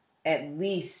to at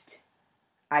least,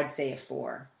 I'd say, a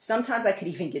 4. Sometimes I could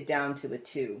even get down to a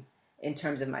 2 in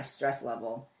terms of my stress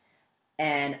level,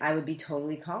 and I would be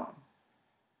totally calm.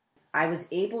 I was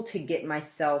able to get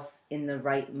myself in the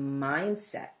right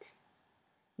mindset.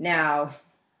 Now,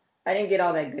 I didn't get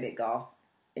all that good at golf.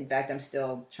 In fact, I'm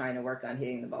still trying to work on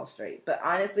hitting the ball straight. But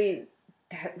honestly,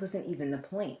 that wasn't even the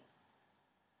point.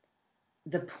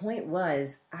 The point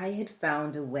was, I had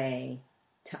found a way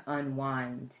to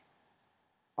unwind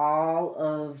all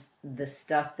of the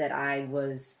stuff that I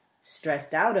was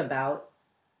stressed out about,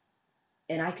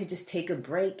 and I could just take a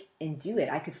break and do it.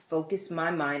 I could focus my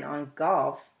mind on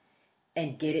golf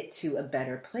and get it to a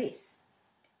better place.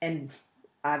 And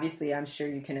obviously, I'm sure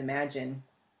you can imagine,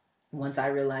 once I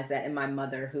realized that, and my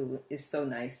mother, who is so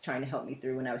nice, trying to help me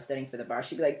through when I was studying for the bar,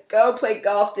 she'd be like, go play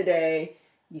golf today.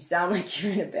 You sound like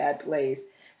you're in a bad place.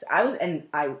 So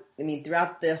I mean,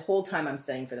 throughout the whole time I'm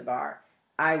studying for the bar,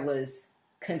 I was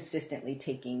consistently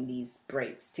taking these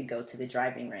breaks to go to the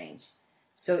driving range.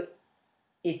 So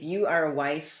if you are a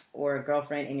wife or a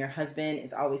girlfriend and your husband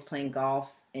is always playing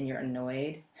golf and you're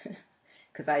annoyed,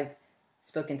 because I've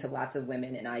spoken to lots of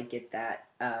women and I get that,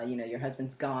 your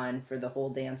husband's gone for the whole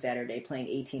day on Saturday playing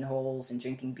 18 holes and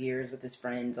drinking beers with his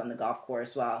friends on the golf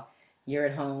course while you're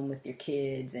at home with your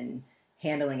kids and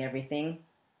handling everything.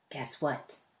 Guess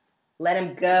what? Let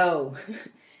him go.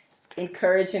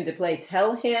 encourage him to play.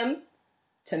 Tell him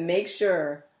to make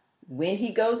sure when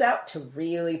he goes out to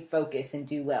really focus and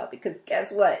do well. Because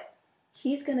guess what?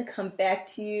 He's going to come back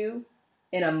to you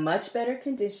in a much better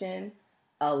condition,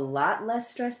 a lot less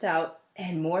stressed out,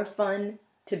 and more fun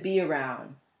to be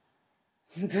around.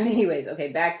 But anyways, okay,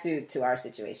 back to our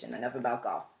situation. Enough about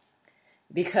golf.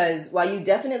 Because while you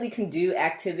definitely can do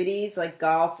activities like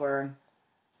golf or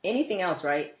anything else,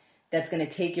 right, that's going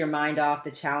to take your mind off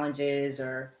the challenges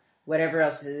or whatever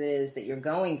else it is that you're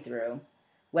going through,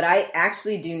 what I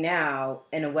actually do now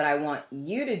and what I want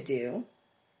you to do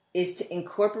is to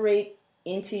incorporate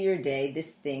into your day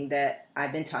this thing that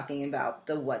I've been talking about,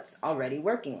 the what's already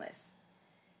working list.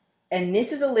 And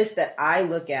this is a list that I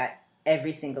look at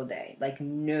every single day, like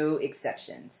no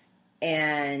exceptions.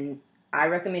 And I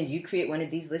recommend you create one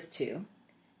of these lists too,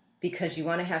 because you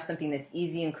want to have something that's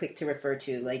easy and quick to refer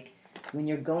to. Like when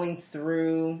you're going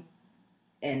through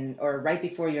or right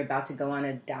before you're about to go on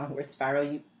a downward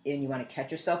spiral, and you want to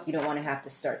catch yourself, you don't want to have to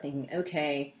start thinking,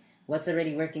 okay, what's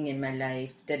already working in my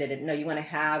life? Da-da-da. No, you want to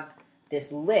have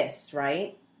this list,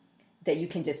 right, that you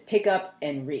can just pick up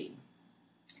and read.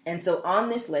 And so on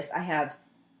this list, I have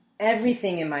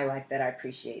everything in my life that I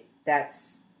appreciate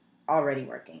that's already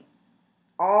working.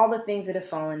 All the things that have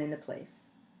fallen into place.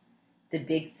 The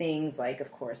big things like,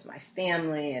 of course, my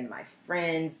family and my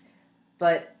friends,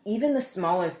 but even the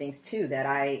smaller things too that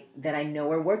I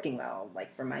know are working well,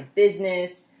 like for my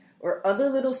business or other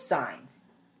little signs,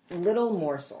 little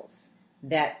morsels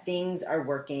that things are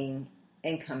working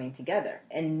and coming together.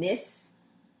 And this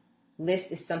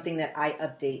list is something that I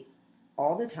update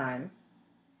all the time.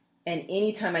 And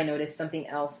anytime I notice something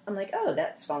else, I'm like, oh,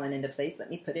 that's fallen into place.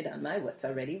 Let me put it on my what's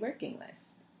already working list.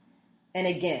 And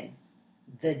again,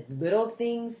 the little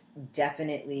things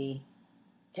definitely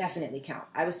count.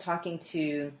 I was talking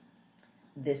to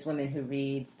this woman who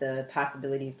reads the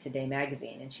Possibility of Today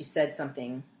magazine, and she said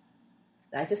something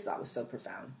that I just thought was so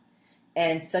profound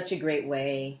and such a great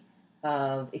way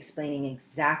of explaining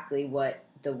exactly what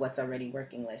the what's already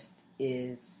working list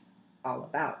is all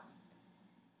about.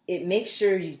 It makes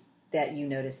sure that you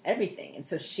notice everything. And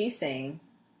so she's saying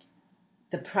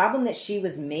the problem that she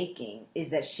was making is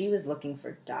that she was looking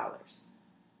for dollars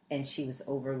and she was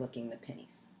overlooking the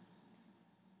pennies.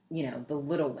 You know, the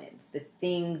little wins, the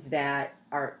things that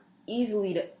are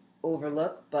easily to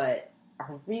overlook, but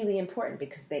are really important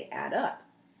because they add up.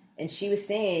 And she was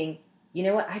saying, you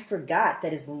know what? I forgot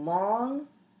that as long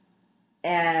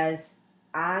as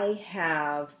I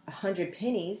have 100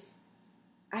 pennies,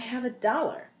 I have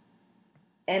 $1.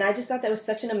 And I just thought that was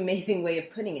such an amazing way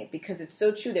of putting it, because it's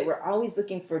so true that we're always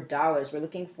looking for dollars. We're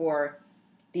looking for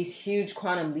these huge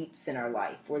quantum leaps in our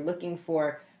life. We're looking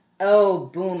for, oh,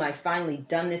 boom, I finally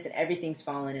done this and everything's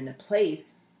fallen into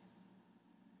place.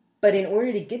 But in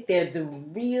order to get there, the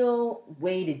real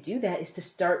way to do that is to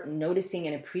start noticing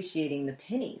and appreciating the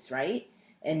pennies, right?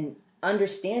 And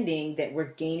understanding that we're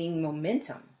gaining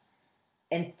momentum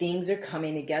and things are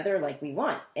coming together like we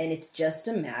want. And it's just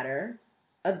a matter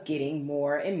of getting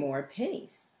more and more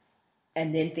pennies.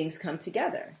 And then things come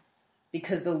together,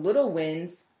 because the little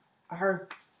wins are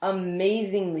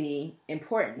amazingly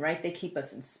important, right? They keep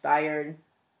us inspired.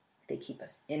 They keep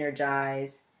us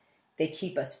energized. They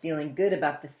keep us feeling good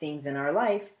about the things in our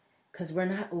life because we're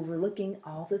not overlooking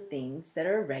all the things that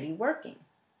are already working.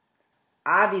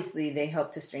 Obviously, they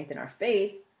help to strengthen our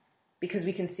faith because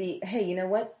we can see, hey, you know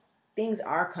what? Things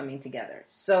are coming together.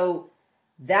 So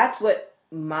that's what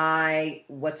my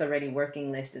what's already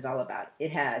working list is all about.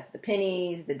 It has the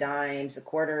pennies, the dimes, the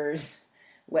quarters,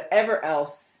 whatever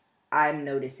else I'm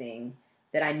noticing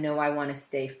that I know I want to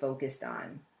stay focused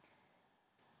on.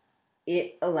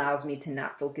 It allows me to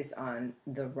not focus on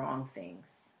the wrong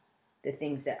things, the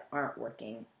things that aren't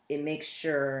working. It makes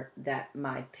sure that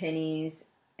my pennies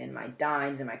and my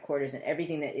dimes and my quarters and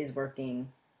everything that is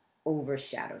working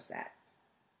overshadows that.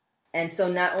 And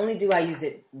so not only do I use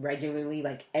it regularly,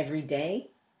 like every day,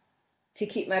 to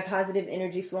keep my positive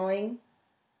energy flowing,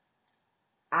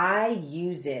 I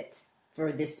use it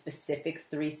for this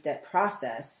specific 3-step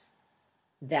process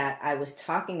that I was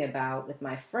talking about with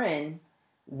my friend.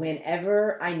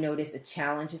 Whenever I notice a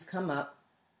challenge has come up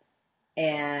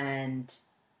and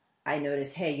I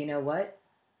notice, hey, you know what?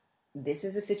 This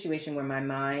is a situation where my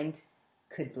mind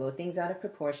could blow things out of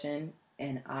proportion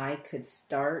and I could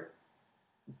start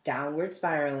downward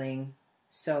spiraling.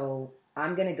 So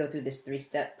I'm going to go through this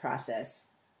 3-step process,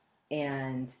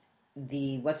 and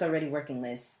the what's already working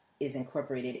list is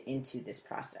incorporated into this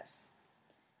process.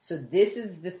 So this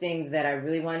is the thing that I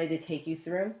really wanted to take you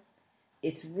through.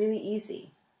 It's really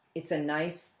easy. It's a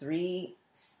nice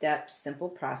 3-step simple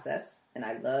process, and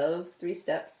I love 3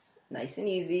 steps. nice and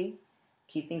easy.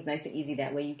 Keep things nice and easy.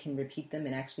 That way you can repeat them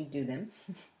and actually do them.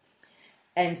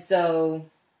 And so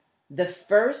the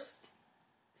first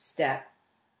step,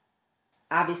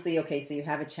 obviously, okay, so you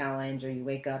have a challenge, or you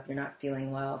wake up, you're not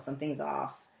feeling well, something's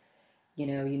off,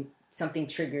 something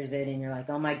triggers it and you're like,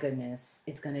 oh my goodness,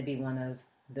 it's going to be one of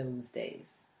those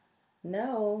days.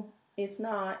 No, it's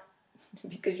not,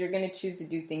 because you're going to choose to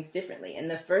do things differently. And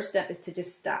the first step is to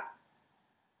just stop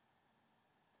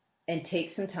and take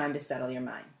some time to settle your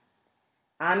mind.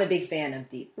 I'm a big fan of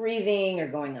deep breathing or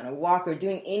going on a walk or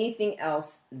doing anything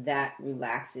else that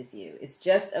relaxes you. It's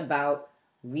just about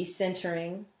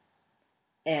recentering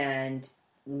and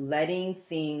letting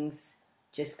things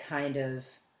just kind of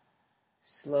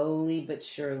slowly but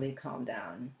surely calm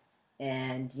down.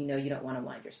 And you don't want to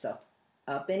wind yourself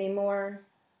up anymore.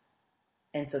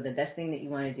 And so the best thing that you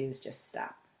want to do is just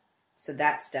stop. So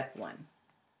that's step one.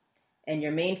 And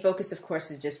your main focus, of course,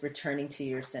 is just returning to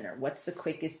your center. What's the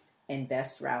quickest and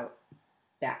best route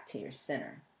back to your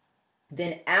center?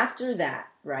 Then after that,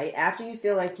 right, after you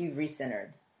feel like you've recentered,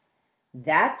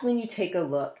 that's when you take a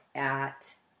look at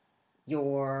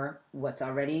your what's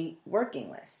already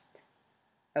working list.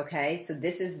 Okay, so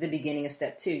this is the beginning of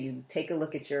step two. You take a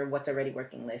look at your what's already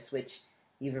working list, which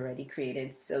you've already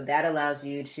created. So that allows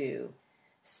you to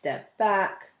step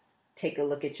back, take a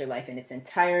look at your life in its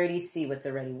entirety, see what's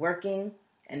already working,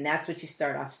 and that's what you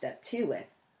start off step two with.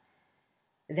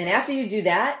 Then after you do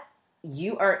that,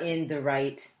 you are in the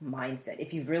right mindset.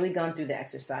 If you've really gone through the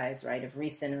exercise, right, of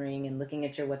recentering and looking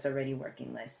at your what's already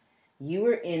working list, you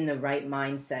are in the right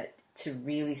mindset to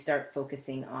really start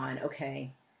focusing on,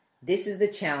 okay, this is the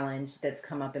challenge that's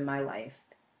come up in my life,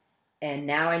 and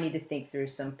now I need to think through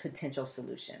some potential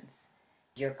solutions.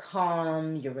 You're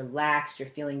calm, you're relaxed, you're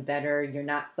feeling better, you're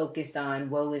not focused on,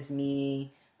 woe is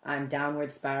me, I'm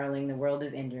downward spiraling, the world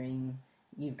is ending.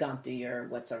 You've gone through your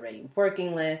what's already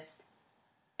working list,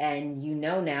 and you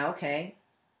know now, okay,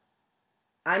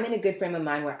 I'm in a good frame of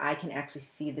mind where I can actually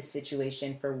see the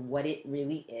situation for what it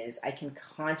really is. I can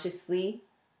consciously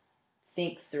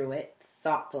think through it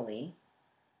thoughtfully,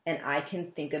 and I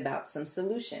can think about some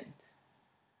solutions.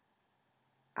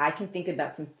 I can think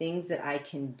about some things that I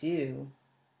can do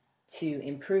to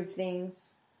improve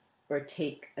things or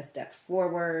take a step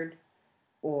forward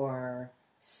or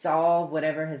solve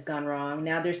whatever has gone wrong.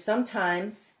 Now, there's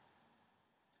sometimes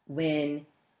when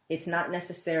it's not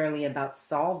necessarily about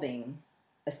solving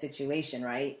a situation,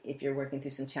 right? If you're working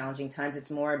through some challenging times, it's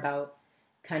more about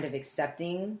kind of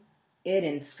accepting it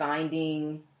and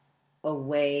finding a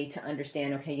way to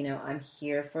understand, okay, I'm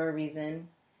here for a reason,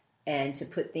 and to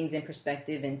put things in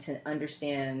perspective and to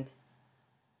understand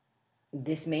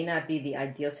this may not be the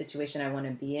ideal situation I want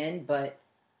to be in, but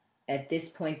at this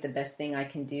point, the best thing I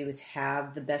can do is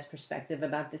have the best perspective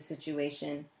about this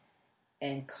situation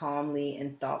and calmly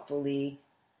and thoughtfully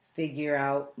figure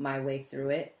out my way through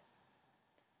it.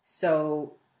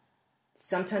 So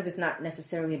sometimes it's not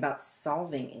necessarily about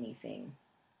solving anything.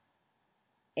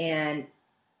 And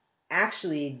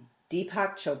actually,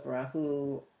 Deepak Chopra,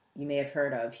 who you may have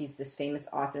heard of, he's this famous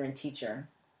author and teacher,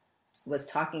 was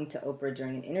talking to Oprah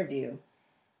during an interview,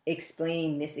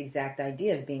 explaining this exact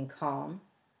idea of being calm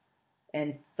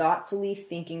and thoughtfully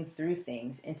thinking through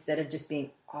things instead of just being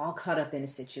all caught up in a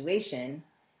situation.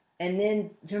 And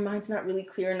then your mind's not really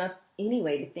clear enough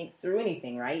anyway to think through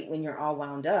anything, right? When you're all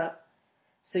wound up.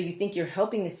 So you think you're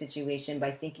helping the situation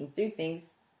by thinking through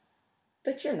things,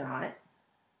 but you're not.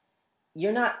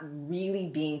 You're not really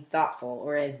being thoughtful,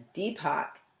 or as Deepak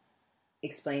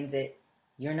explains it,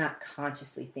 you're not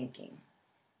consciously thinking.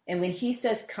 And when he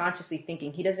says consciously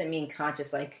thinking, he doesn't mean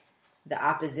conscious like the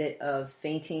opposite of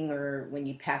fainting or when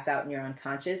you pass out and you're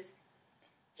unconscious.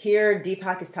 Here,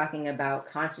 Deepak is talking about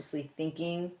consciously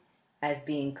thinking as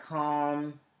being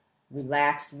calm,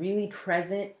 relaxed, really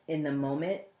present in the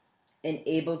moment, and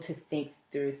able to think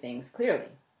through things clearly.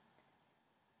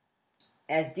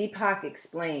 As Deepak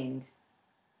explained,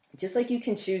 just like you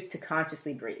can choose to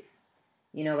consciously breathe,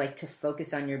 like to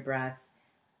focus on your breath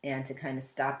and to kind of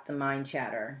stop the mind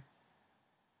chatter,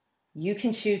 you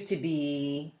can choose to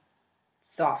be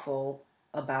thoughtful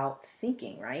about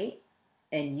thinking, right?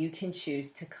 And you can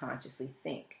choose to consciously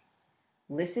think.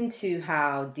 Listen to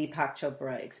how Deepak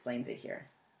Chopra explains it here.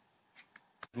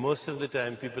 Most of the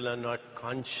time, people are not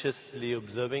consciously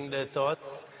observing their thoughts,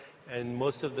 and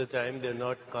most of the time, they're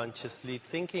not consciously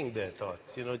thinking their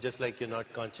thoughts. Just like you're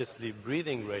not consciously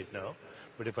breathing right now,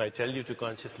 but if I tell you to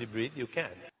consciously breathe, you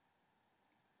can.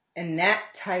 And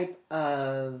that type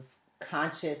of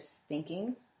conscious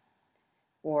thinking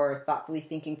or thoughtfully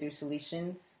thinking through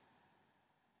solutions,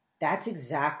 that's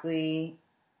exactly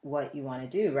what you want to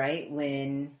do, right?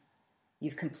 When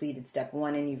you've completed step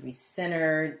one and you've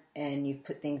recentered and you've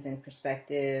put things in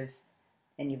perspective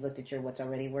and you've looked at your what's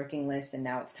already working list, and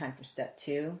now it's time for step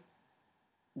two,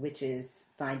 which is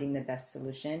finding the best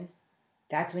solution.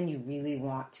 That's when you really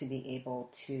want to be able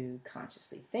to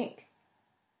consciously think.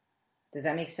 Does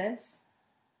that make sense?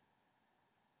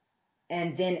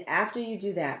 And then after you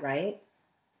do that, right,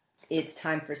 it's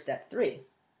time for step three.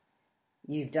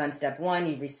 You've done step one,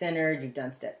 you've recentered, you've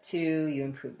done step two, you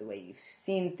improved the way you've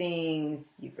seen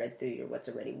things, you've read through your what's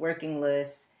already working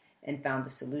list and found a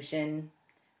solution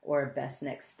or a best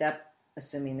next step,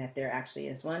 assuming that there actually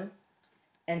is one.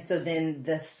 And so then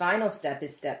the final step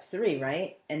is step three,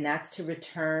 right? And that's to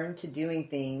return to doing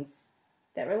things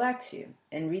that relax you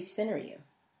and recenter you.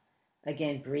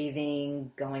 Again,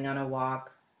 breathing, going on a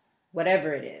walk,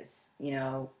 whatever it is,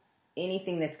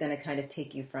 anything that's going to kind of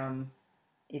take you from,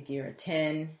 if you're a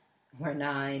 10 or a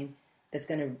 9, that's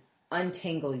going to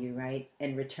untangle you, right?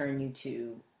 And return you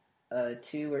to a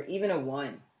 2 or even a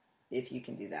 1, if you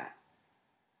can do that.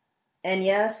 And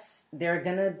yes, there are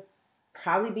going to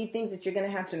probably be things that you're going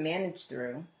to have to manage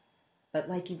through. But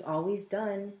like you've always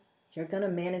done, you're going to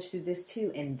manage through this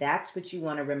too. And that's what you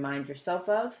want to remind yourself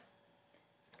of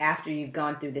after you've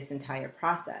gone through this entire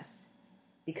process.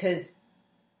 Because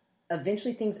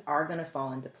eventually things are going to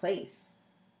fall into place.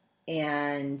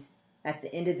 And at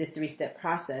the end of the 3-step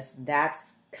process,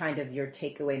 that's kind of your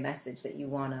takeaway message that you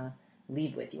want to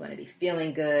leave with. You want to be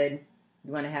feeling good.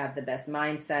 You want to have the best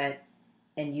mindset.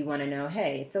 And you want to know,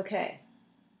 hey, it's okay.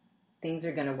 Things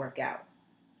are going to work out.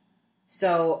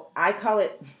 So I call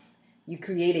it, you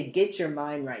create a get your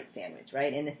mind right sandwich,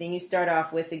 right? And the thing you start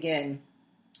off with, again,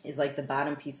 is like the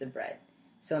bottom piece of bread.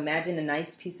 So imagine a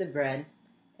nice piece of bread,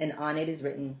 and on it is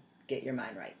written, get your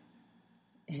mind right.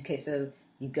 Okay, so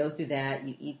you go through that,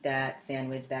 you eat that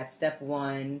sandwich, that's step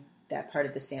one, that part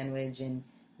of the sandwich, and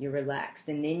you're relaxed.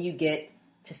 And then you get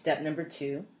to step number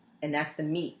 2, and that's the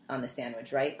meat on the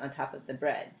sandwich, right, on top of the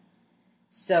bread.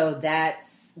 So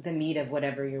that's the meat of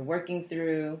whatever you're working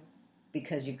through,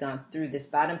 because you've gone through this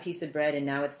bottom piece of bread, and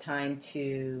now it's time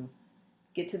to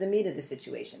get to the meat of the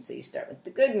situation. So you start with the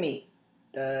good meat,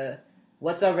 the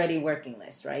what's already working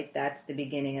list, right? That's the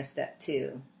beginning of step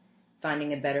 2,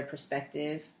 finding a better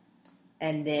perspective.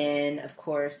 And then, of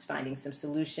course, finding some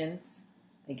solutions.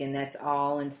 Again, that's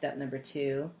all in step number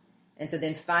 2. And so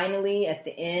then finally, at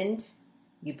the end,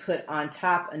 you put on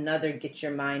top another get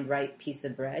your mind right piece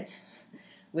of bread,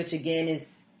 which again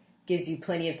gives you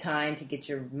plenty of time to get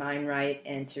your mind right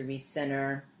and to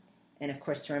recenter. And of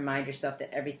course, to remind yourself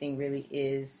that everything really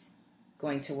is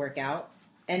going to work out.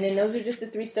 And then those are just the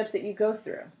 3 steps that you go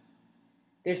through.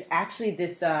 There's actually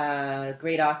this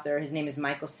great author, his name is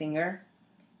Michael Singer,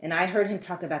 and I heard him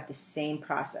talk about the same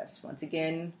process, once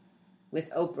again, with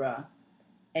Oprah.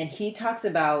 And he talks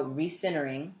about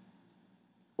recentering,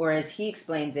 or as he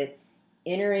explains it,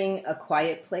 entering a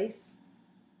quiet place.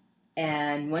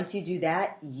 And once you do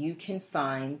that, you can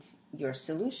find your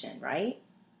solution, right?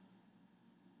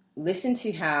 Listen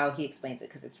to how he explains it,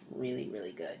 because it's really,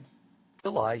 really good.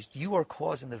 Realized you are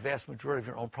causing the vast majority of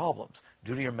your own problems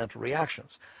due to your mental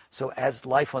reactions. So as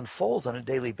life unfolds on a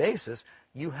daily basis,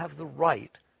 you have the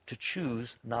right to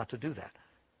choose not to do that.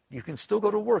 You can still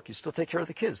go to work. You still take care of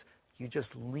the kids. You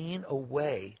just lean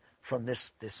away from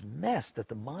this mess that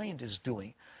the mind is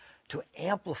doing to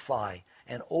amplify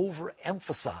and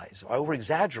overemphasize or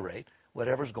over-exaggerate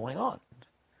whatever's going on.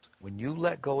 When you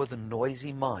let go of the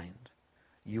noisy mind,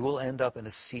 you will end up in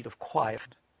a seat of quiet.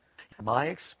 My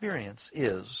experience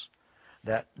is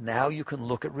that now you can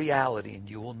look at reality and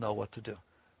you will know what to do.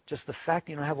 Just the fact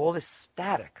that you don't have all this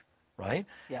static, right,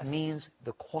 Yes. means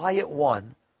the quiet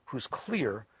one who's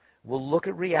clear will look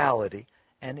at reality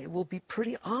and it will be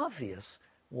pretty obvious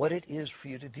what it is for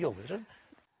you to deal with.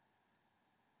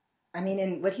 I mean,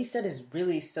 and what he said is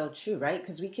really so true, right?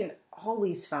 Because we can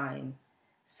always find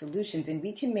solutions and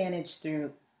we can manage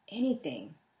through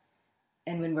anything.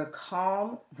 And when we're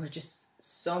calm, we're just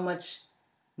so much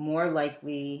more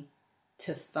likely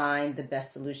to find the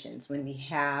best solutions. When we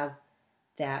have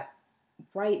that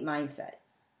right mindset,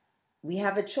 we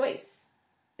have a choice.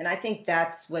 And I think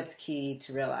that's what's key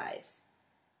to realize.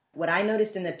 What I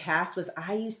noticed in the past was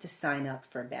I used to sign up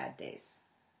for bad days.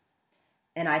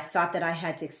 And I thought that I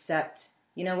had to accept,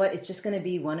 you know what, it's just going to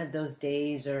be one of those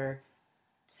days or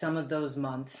some of those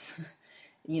months.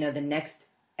 The next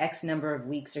X number of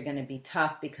weeks are going to be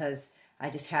tough because I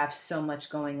just have so much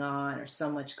going on or so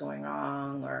much going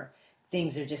wrong or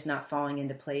things are just not falling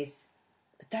into place.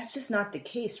 But that's just not the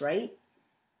case, right?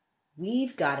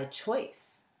 We've got a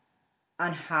choice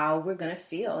on how we're going to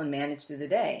feel and manage through the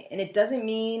day. And it doesn't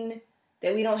mean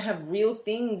that we don't have real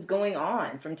things going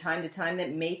on from time to time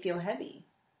that may feel heavy.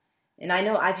 And I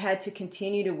know I've had to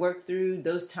continue to work through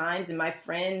those times. And my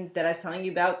friend that I was telling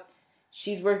you about,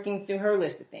 she's working through her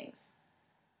list of things.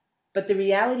 But the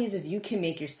reality is you can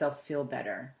make yourself feel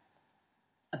better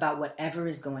about whatever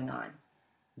is going on.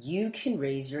 You can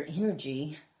raise your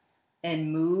energy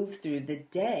and move through the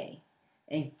day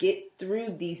and get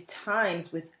through these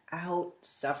times without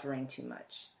suffering too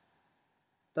much.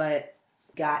 But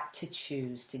got to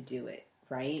choose to do it,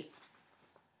 right?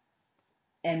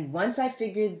 And once I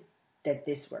figured that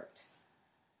this worked,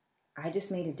 I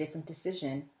just made a different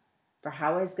decision for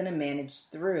how I was going to manage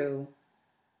through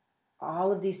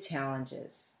all of these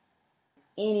challenges,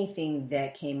 anything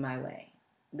that came my way.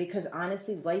 Because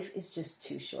honestly, life is just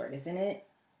too short, isn't it?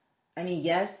 I mean,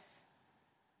 yes,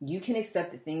 you can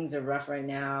accept that things are rough right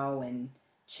now and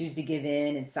choose to give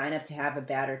in and sign up to have a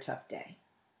bad or tough day.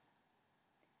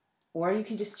 Or you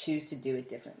can just choose to do it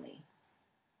differently.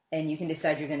 And you can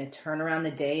decide you're going to turn around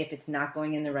the day if it's not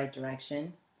going in the right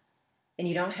direction. And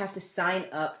you don't have to sign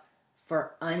up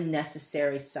for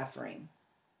unnecessary suffering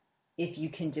if you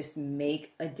can just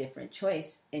make a different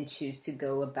choice and choose to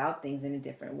go about things in a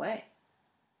different way.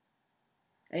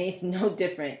 I mean, it's no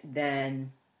different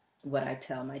than what I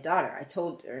tell my daughter. I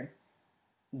told her,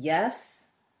 yes,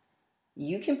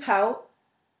 you can pout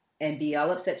and be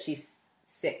all upset. She's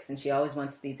 6 and she always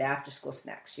wants these after school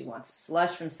snacks. She wants a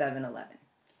slush from 7-Eleven.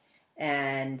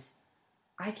 And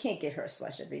I can't get her a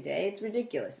slush every day. It's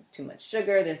ridiculous. It's too much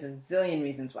sugar. There's a zillion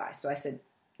reasons why. So I said,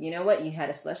 you know what? You had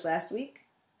a slush last week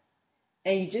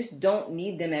and you just don't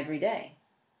need them every day.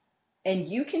 And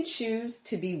you can choose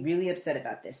to be really upset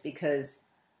about this because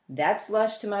that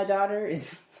slush to my daughter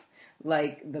is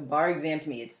like the bar exam to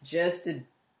me. It's just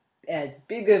as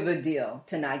big of a deal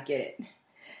to not get it.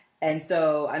 And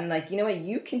so I'm like, you know what?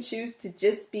 You can choose to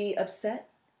just be upset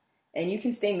and you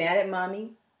can stay mad at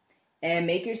mommy and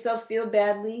make yourself feel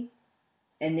badly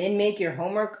and then make your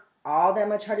homework all that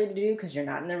much harder to do because you're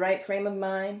not in the right frame of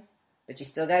mind, but you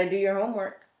still got to do your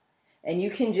homework. And you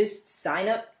can just sign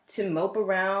up to mope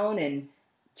around and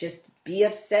just be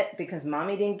upset because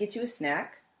mommy didn't get you a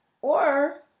snack.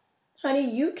 Or, honey,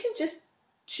 you can just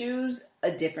choose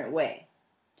a different way.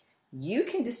 You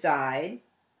can decide,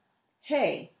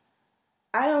 hey,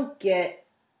 I don't get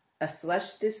a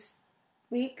slush this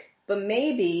week, but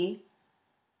maybe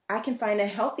I can find a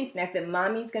healthy snack that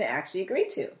mommy's going to actually agree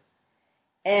to.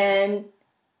 And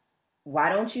why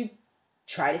don't you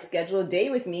try to schedule a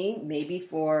day with me, maybe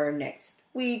for next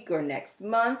week or next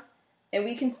month, and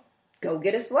we can go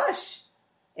get a slush.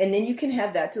 And then you can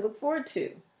have that to look forward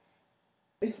to.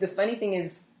 The funny thing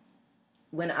is,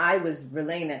 when I was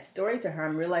relaying that story to her,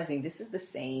 I'm realizing this is the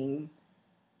same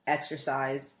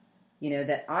exercise,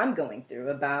 that I'm going through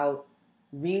about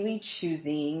really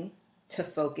choosing to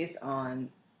focus on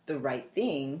the right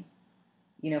thing,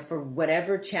 for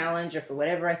whatever challenge or for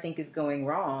whatever I think is going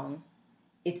wrong.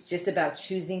 It's just about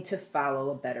choosing to follow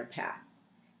a better path,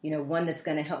 one that's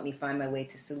going to help me find my way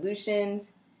to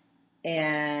solutions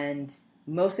and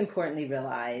most importantly,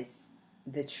 realize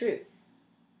the truth.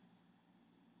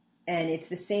 And it's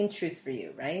the same truth for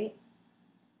you, right?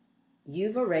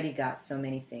 You've already got so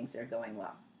many things that are going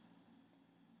well.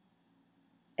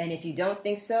 And if you don't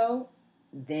think so,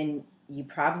 then you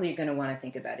probably are going to want to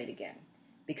think about it again.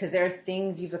 Because there are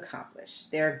things you've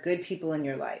accomplished. There are good people in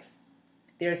your life.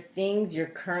 There are things you're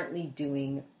currently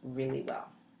doing really well.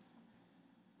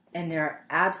 And there are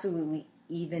absolutely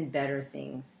even better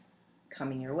things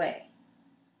coming your way.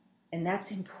 And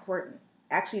that's important.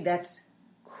 Actually, that's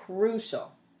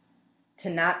crucial to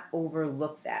not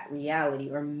overlook that reality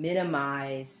or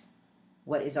minimize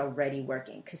what is already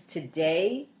working. Because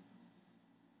today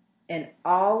and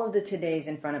all of the todays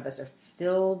in front of us are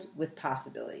filled with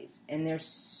possibilities. And there's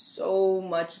so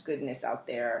much goodness out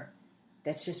there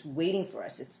that's just waiting for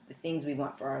us. It's the things we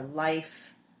want for our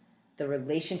life, the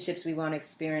relationships we want to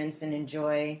experience and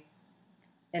enjoy.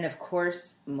 And of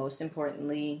course, most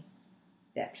importantly,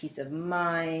 that peace of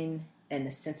mind and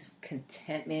the sense of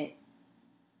contentment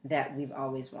that we've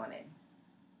always wanted.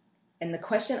 And the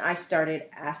question I started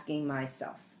asking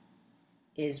myself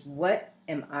is, what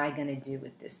am I going to do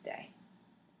with this day?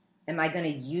 Am I going to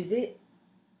use it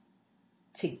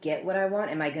to get what I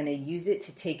want? Am I going to use it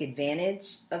to take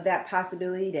advantage of that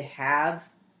possibility, to have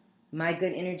my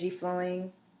good energy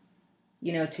flowing,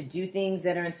 to do things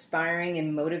that are inspiring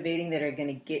and motivating that are going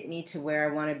to get me to where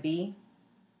I want to be?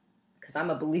 Because I'm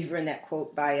a believer in that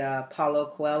quote by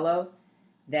Paulo Coelho,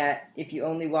 that if you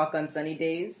only walk on sunny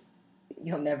days,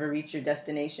 you'll never reach your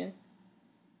destination.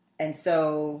 And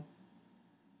so,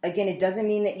 again, it doesn't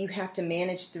mean that you have to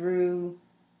manage through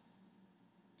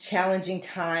challenging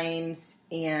times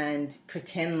and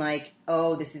pretend like,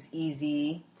 oh, this is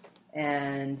easy,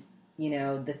 and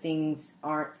the things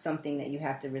aren't something that you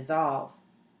have to resolve.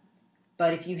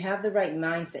 But if you have the right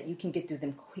mindset, you can get through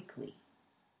them quickly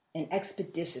and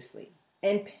expeditiously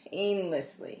and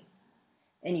painlessly,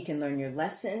 and you can learn your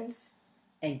lessons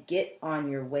and get on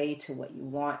your way to what you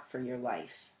want for your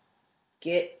life.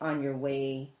 Get on your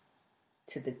way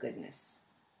to the goodness.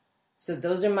 So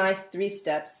those are my 3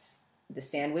 steps: the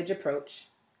sandwich approach,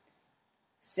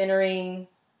 centering,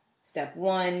 step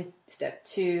 1, step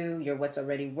 2, your what's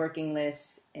already working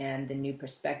list, and the new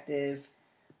perspective,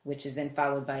 which is then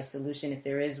followed by solution if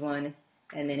there is one,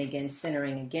 and then again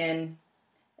centering again,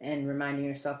 and reminding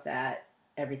yourself that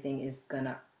everything is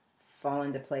gonna fall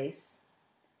into place.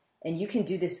 And you can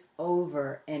do this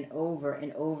over and over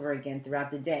and over again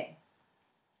throughout the day.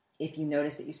 If you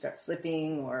notice that you start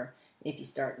slipping, or if you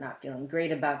start not feeling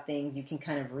great about things, you can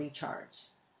kind of recharge.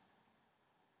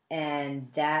 And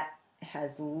that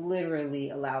has literally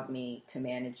allowed me to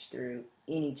manage through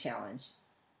any challenge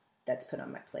that's put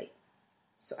on my plate.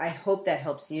 So I hope that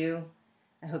helps you.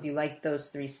 I hope you like those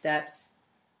 3 steps.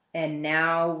 And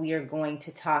now we are going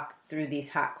to talk through these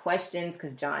hot questions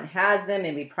because John has them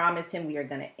and we promised him we are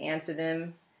going to answer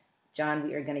them. John,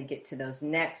 we are going to get to those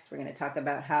next. We're going to talk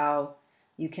about how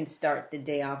you can start the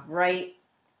day off right,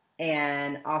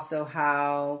 and also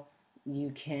how you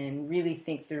can really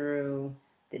think through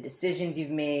the decisions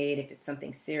you've made, if it's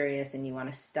something serious and you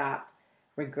want to stop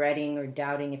regretting or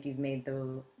doubting if you've made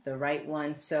the right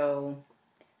one. So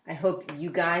I hope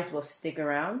you guys will stick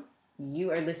around.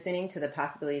 You are listening to The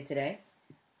Possibility of Today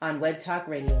on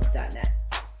webtalkradio.net.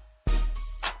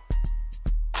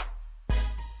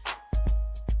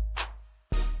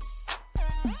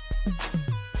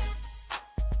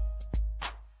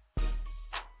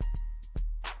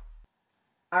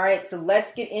 All right, so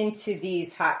let's get into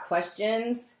these hot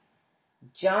questions.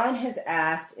 John has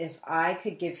asked if I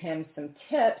could give him some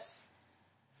tips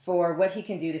for what he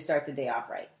can do to start the day off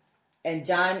right. And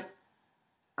John,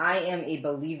 I am a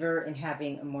believer in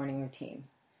having a morning routine.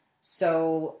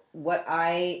 So what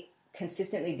I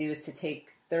consistently do is to take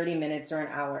 30 minutes or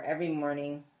an hour every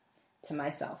morning to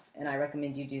myself. And I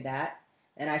recommend you do that.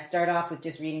 And I start off with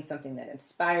just reading something that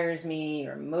inspires me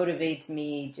or motivates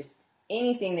me, just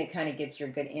anything that kind of gets your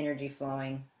good energy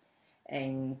flowing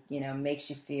and, makes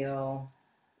you feel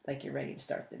like you're ready to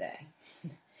start the day.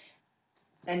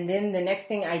 And then the next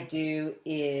thing I do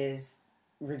is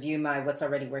review my what's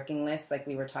already working list, like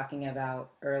we were talking about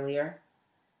earlier.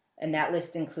 And that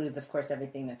list includes, of course,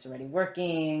 everything that's already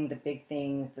working, the big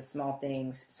things, the small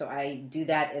things. So I do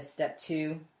that as step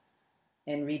 2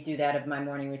 and read through that of my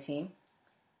morning routine.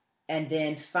 And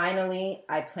then finally,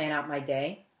 I plan out my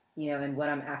day, and what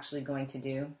I'm actually going to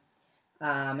do.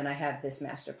 And I have this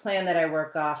master plan that I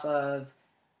work off of,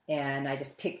 and I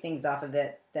just pick things off of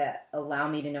it that allow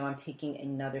me to know I'm taking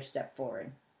another step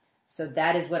forward. So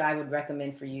that is what I would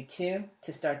recommend for you too,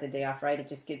 to start the day off right. It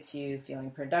just gets you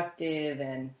feeling productive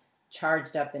and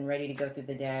charged up and ready to go through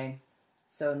the day.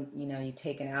 So, you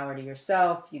take an hour to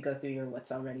yourself, you go through your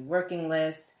what's already working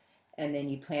list, and then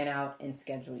you plan out and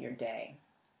schedule your day.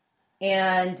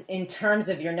 And in terms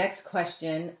of your next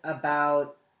question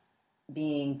about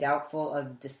being doubtful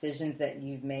of decisions that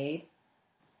you've made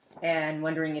and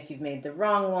wondering if you've made the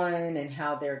wrong one and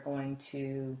how they're going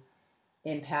to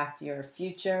impact your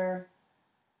future,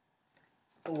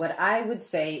 what I would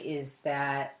say is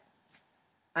that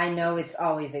I know it's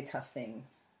always a tough thing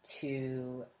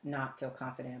to not feel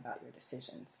confident about your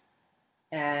decisions.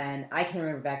 And I can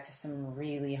remember back to some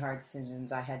really hard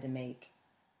decisions I had to make.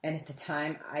 And at the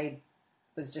time, I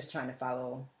was just trying to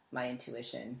follow my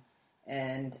intuition.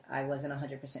 And I wasn't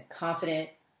 100% confident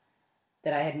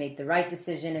that I had made the right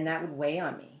decision, and that would weigh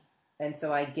on me. And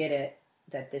so I get it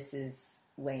that this is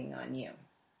weighing on you.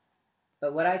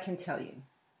 But what I can tell you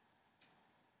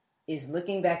is,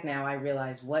 looking back now, I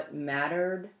realize what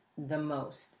mattered the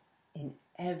most in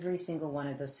every single one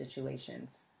of those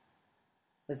situations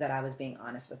was that I was being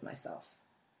honest with myself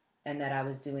and that I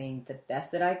was doing the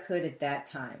best that I could at that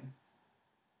time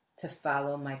to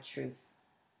follow my truth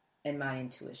and my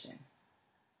intuition.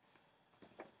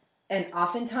 And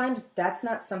oftentimes that's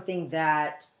not something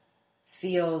that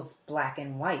feels black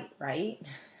and white, right?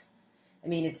 I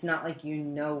mean, it's not like you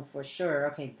know for sure,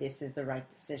 okay, this is the right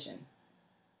decision.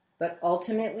 But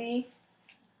ultimately,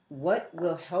 what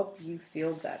will help you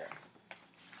feel better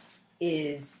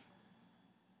is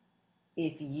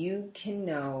if you can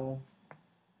know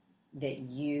that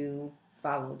you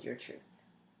followed your truth,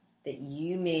 that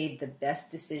you made the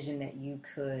best decision that you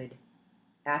could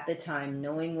at the time,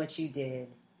 knowing what you did,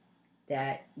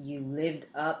 that you lived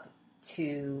up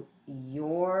to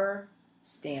your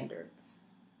standards.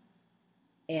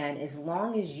 And as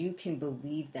long as you can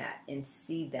believe that and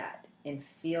see that and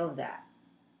feel that,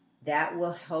 that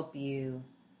will help you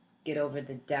get over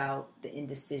the doubt, the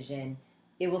indecision.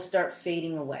 It will start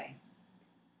fading away.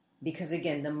 Because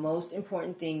again, the most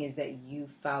important thing is that you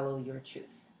follow your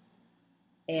truth.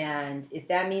 And if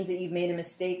that means that you've made a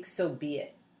mistake, so be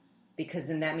it. Because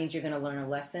then that means you're going to learn a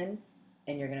lesson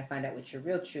and you're going to find out what your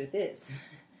real truth is.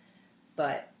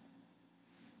 But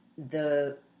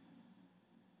the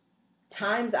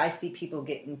times I see people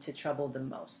get into trouble the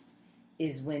most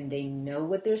is when they know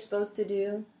what they're supposed to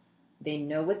do, they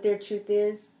know what their truth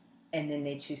is, and then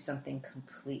they choose something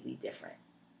completely different.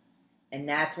 And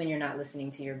that's when you're not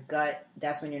listening to your gut.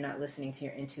 That's when you're not listening to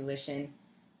your intuition.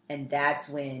 And that's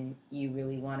when you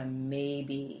really want to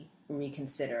maybe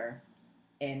reconsider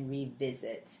and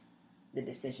revisit the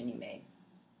decision you made.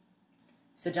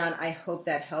 So, John, I hope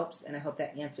that helps, and I hope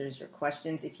that answers your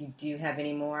questions. If you do have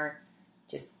any more,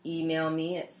 just email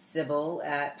me at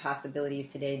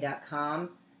sybil@possibilityoftoday.com.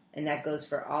 And that goes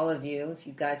for all of you. If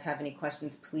you guys have any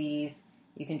questions, please,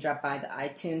 you can drop by the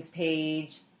iTunes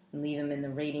page and leave them in the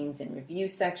ratings and review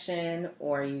section,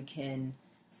 or you can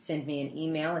send me an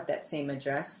email at that same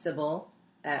address,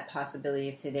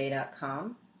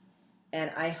 sybil@possibilityoftoday.com.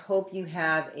 And I hope you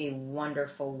have a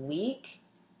wonderful week.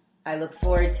 I look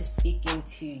forward to speaking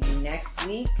to you next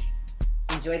week.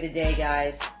 Enjoy the day,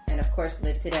 guys. And of course,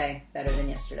 live today better than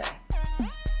yesterday.